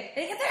toqué.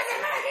 Le dije, tú eres mi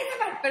hermana,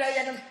 Christopher. Pero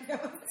ya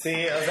no.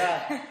 Sí, o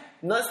sea,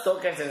 no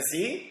stalkers en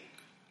sí,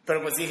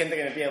 pero pues sí, gente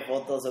que me pide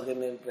fotos o que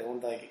me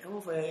pregunta de que,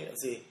 ¿cómo fue?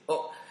 Así.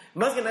 O,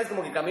 más que nada es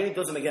como que camino y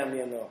todos se me quedan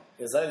viendo.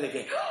 Ya sabes, de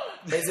que, ¡ah!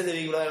 Ese de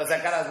Big Brother, o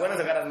sea, caras buenas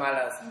o caras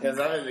malas. Ya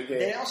sabes, de que,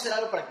 Deberíamos hacer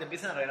algo para que te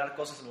empiecen a regalar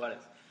cosas en lugares.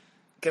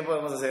 ¿qué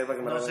podemos hacer para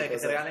que me No regalen sé, que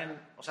te cosas? regalen,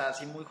 o sea,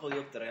 así muy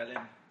jodido que te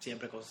regalen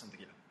siempre cosas en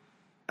tequila.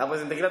 Ah,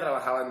 pues en Tequila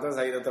trabajaba,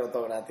 entonces ahí no tengo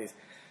todo gratis.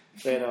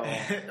 Pero,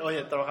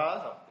 Oye,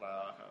 ¿trabajabas? No,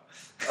 trabajaba.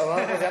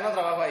 bueno, pues ya no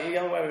trabajo ahí,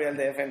 ya me voy a vivir al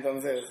DF,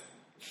 entonces,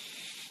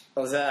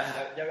 o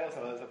sea, Ya habíamos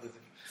hablado de eso al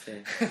principio.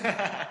 sí.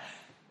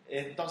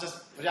 Entonces,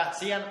 pues ya,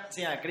 sigan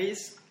a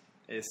Chris.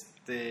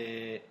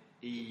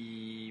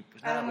 Y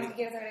pues nada, ¿Algo más güey. que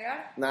quieres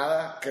agregar?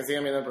 Nada, que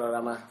sigan viendo el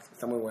programa,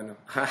 está muy bueno.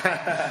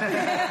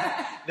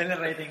 Denle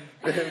rating.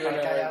 Denle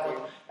Para que haya rating.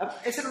 otro. Ah,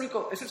 ¿Es el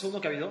único, es el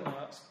segundo que ha habido? ¿No?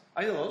 ¿Ha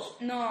habido dos?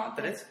 No.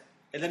 ¿Tres?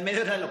 El del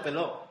medio era el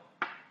Opeló.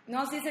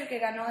 No, sí es el que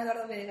ganó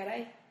Eduardo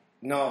Videgaray.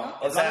 No,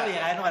 o Eduardo sea,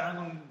 Videgaray no ganó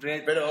ningún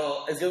rating.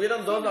 pero es que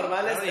hubieron dos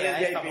normales, Eduardo tres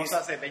Videgaray es VIPs. famoso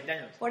hace 20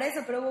 años. Por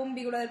eso, pero hubo un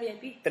Big Brother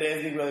VIP.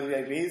 Tres Big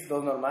Brother VIPs,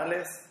 dos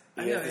normales.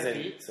 ¿Ah, Y había este es el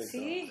VIP? sexto,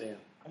 Sí.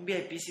 Un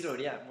VIP sí lo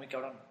haría, muy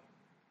cabrón.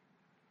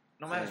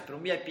 No mames, pero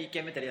un VIP,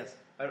 ¿qué meterías?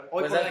 A ver,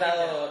 hoy Pues por ha hoy, ¿qué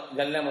meterías? estado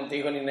Galilea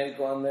Montijo, Ninel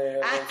Conde.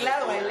 Ah, Rosa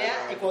claro, Sofía.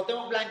 Galilea. Y cuando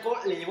tengo un blanco,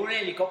 le llevó un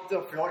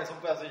helicóptero flores,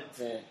 un pedazo así.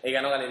 Sí, y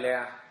ganó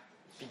Galilea.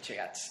 Pinche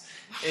gats.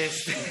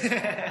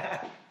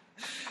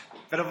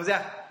 Pero pues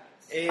ya.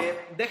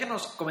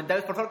 Déjenos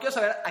comentarios, por favor. Quiero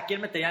saber a quién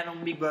meterían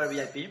un Big Brother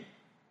VIP.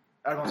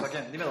 A ver, vamos a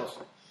quién. Dime dos.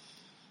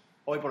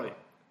 Hoy por hoy.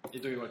 Y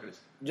tú igual,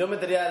 Chris. Yo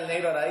metería al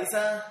negro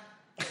Araiza.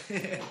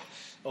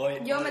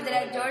 Yo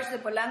metería a George de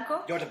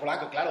Polanco. George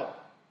Polanco, claro.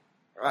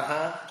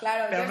 Ajá.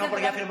 Claro, Pero George no de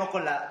porque ya Polanco. firmó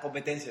con la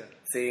competencia.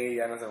 Sí,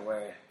 ya no se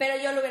puede. Pero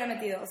yo lo hubiera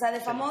metido. O sea, de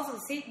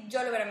famosos, sí,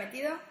 yo lo hubiera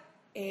metido.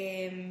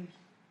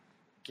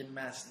 ¿Quién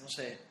más? No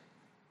sé.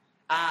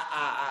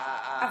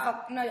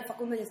 No,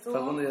 Facundo ya estuvo.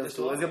 Facundo ya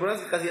estuvo. Es que por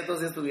eso casi ya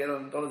todos ya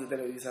estuvieron, todos los de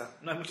Televisa.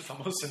 No hay muchos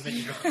famosos en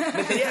México.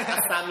 Metería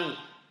a Sammy.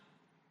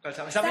 ¿Cuál se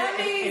llama? Sammy.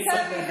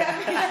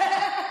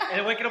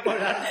 El güey que no puede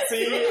hablar.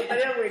 Sí,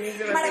 estaría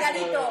buenísimo.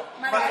 Margarito.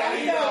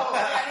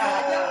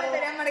 Yo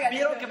metería a Margarito.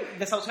 ¿Vieron que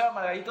desahuciaron a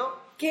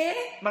Margarito?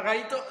 ¿Qué?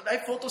 Margarito, hay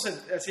fotos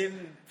así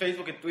en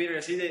Facebook, en Twitter,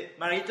 así de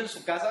Margarito en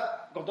su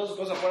casa, con todas sus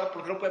cosas afuera,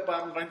 porque no puede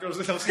pagar un renta, los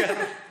desahuciaron.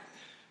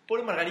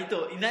 Pobre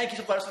Margarito, y nadie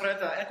quiso pagar su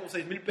renta, era como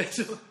 6,000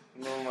 pesos.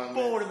 No mames.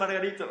 Pobre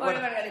Margarito. Pobre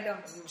Bueno, Margarito.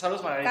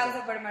 saludos, Margarito.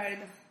 Causa por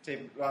Margarito.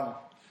 Sí, vamos.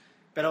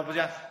 Pero pues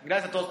ya,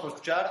 gracias a todos por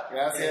escuchar.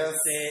 Gracias.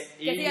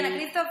 Que sigan a Que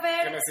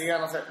Christopher me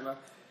sigan, no sé. No,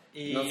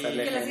 Y, no se y que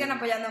alejen. le sigan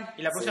apoyando.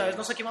 y la próxima Sí. vez,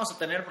 no sé quién vamos a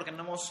tener porque no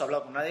hemos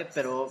hablado con nadie,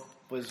 pero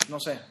pues no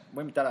sé,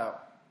 voy a invitar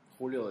a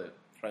Julio de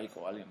Raico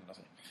o alguien, no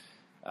sé.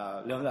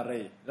 A León de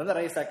Rey. León de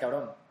Rey está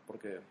cabrón,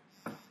 porque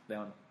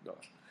León,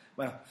 drogas.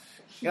 Bueno,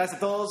 gracias a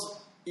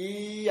todos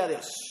y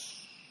adiós.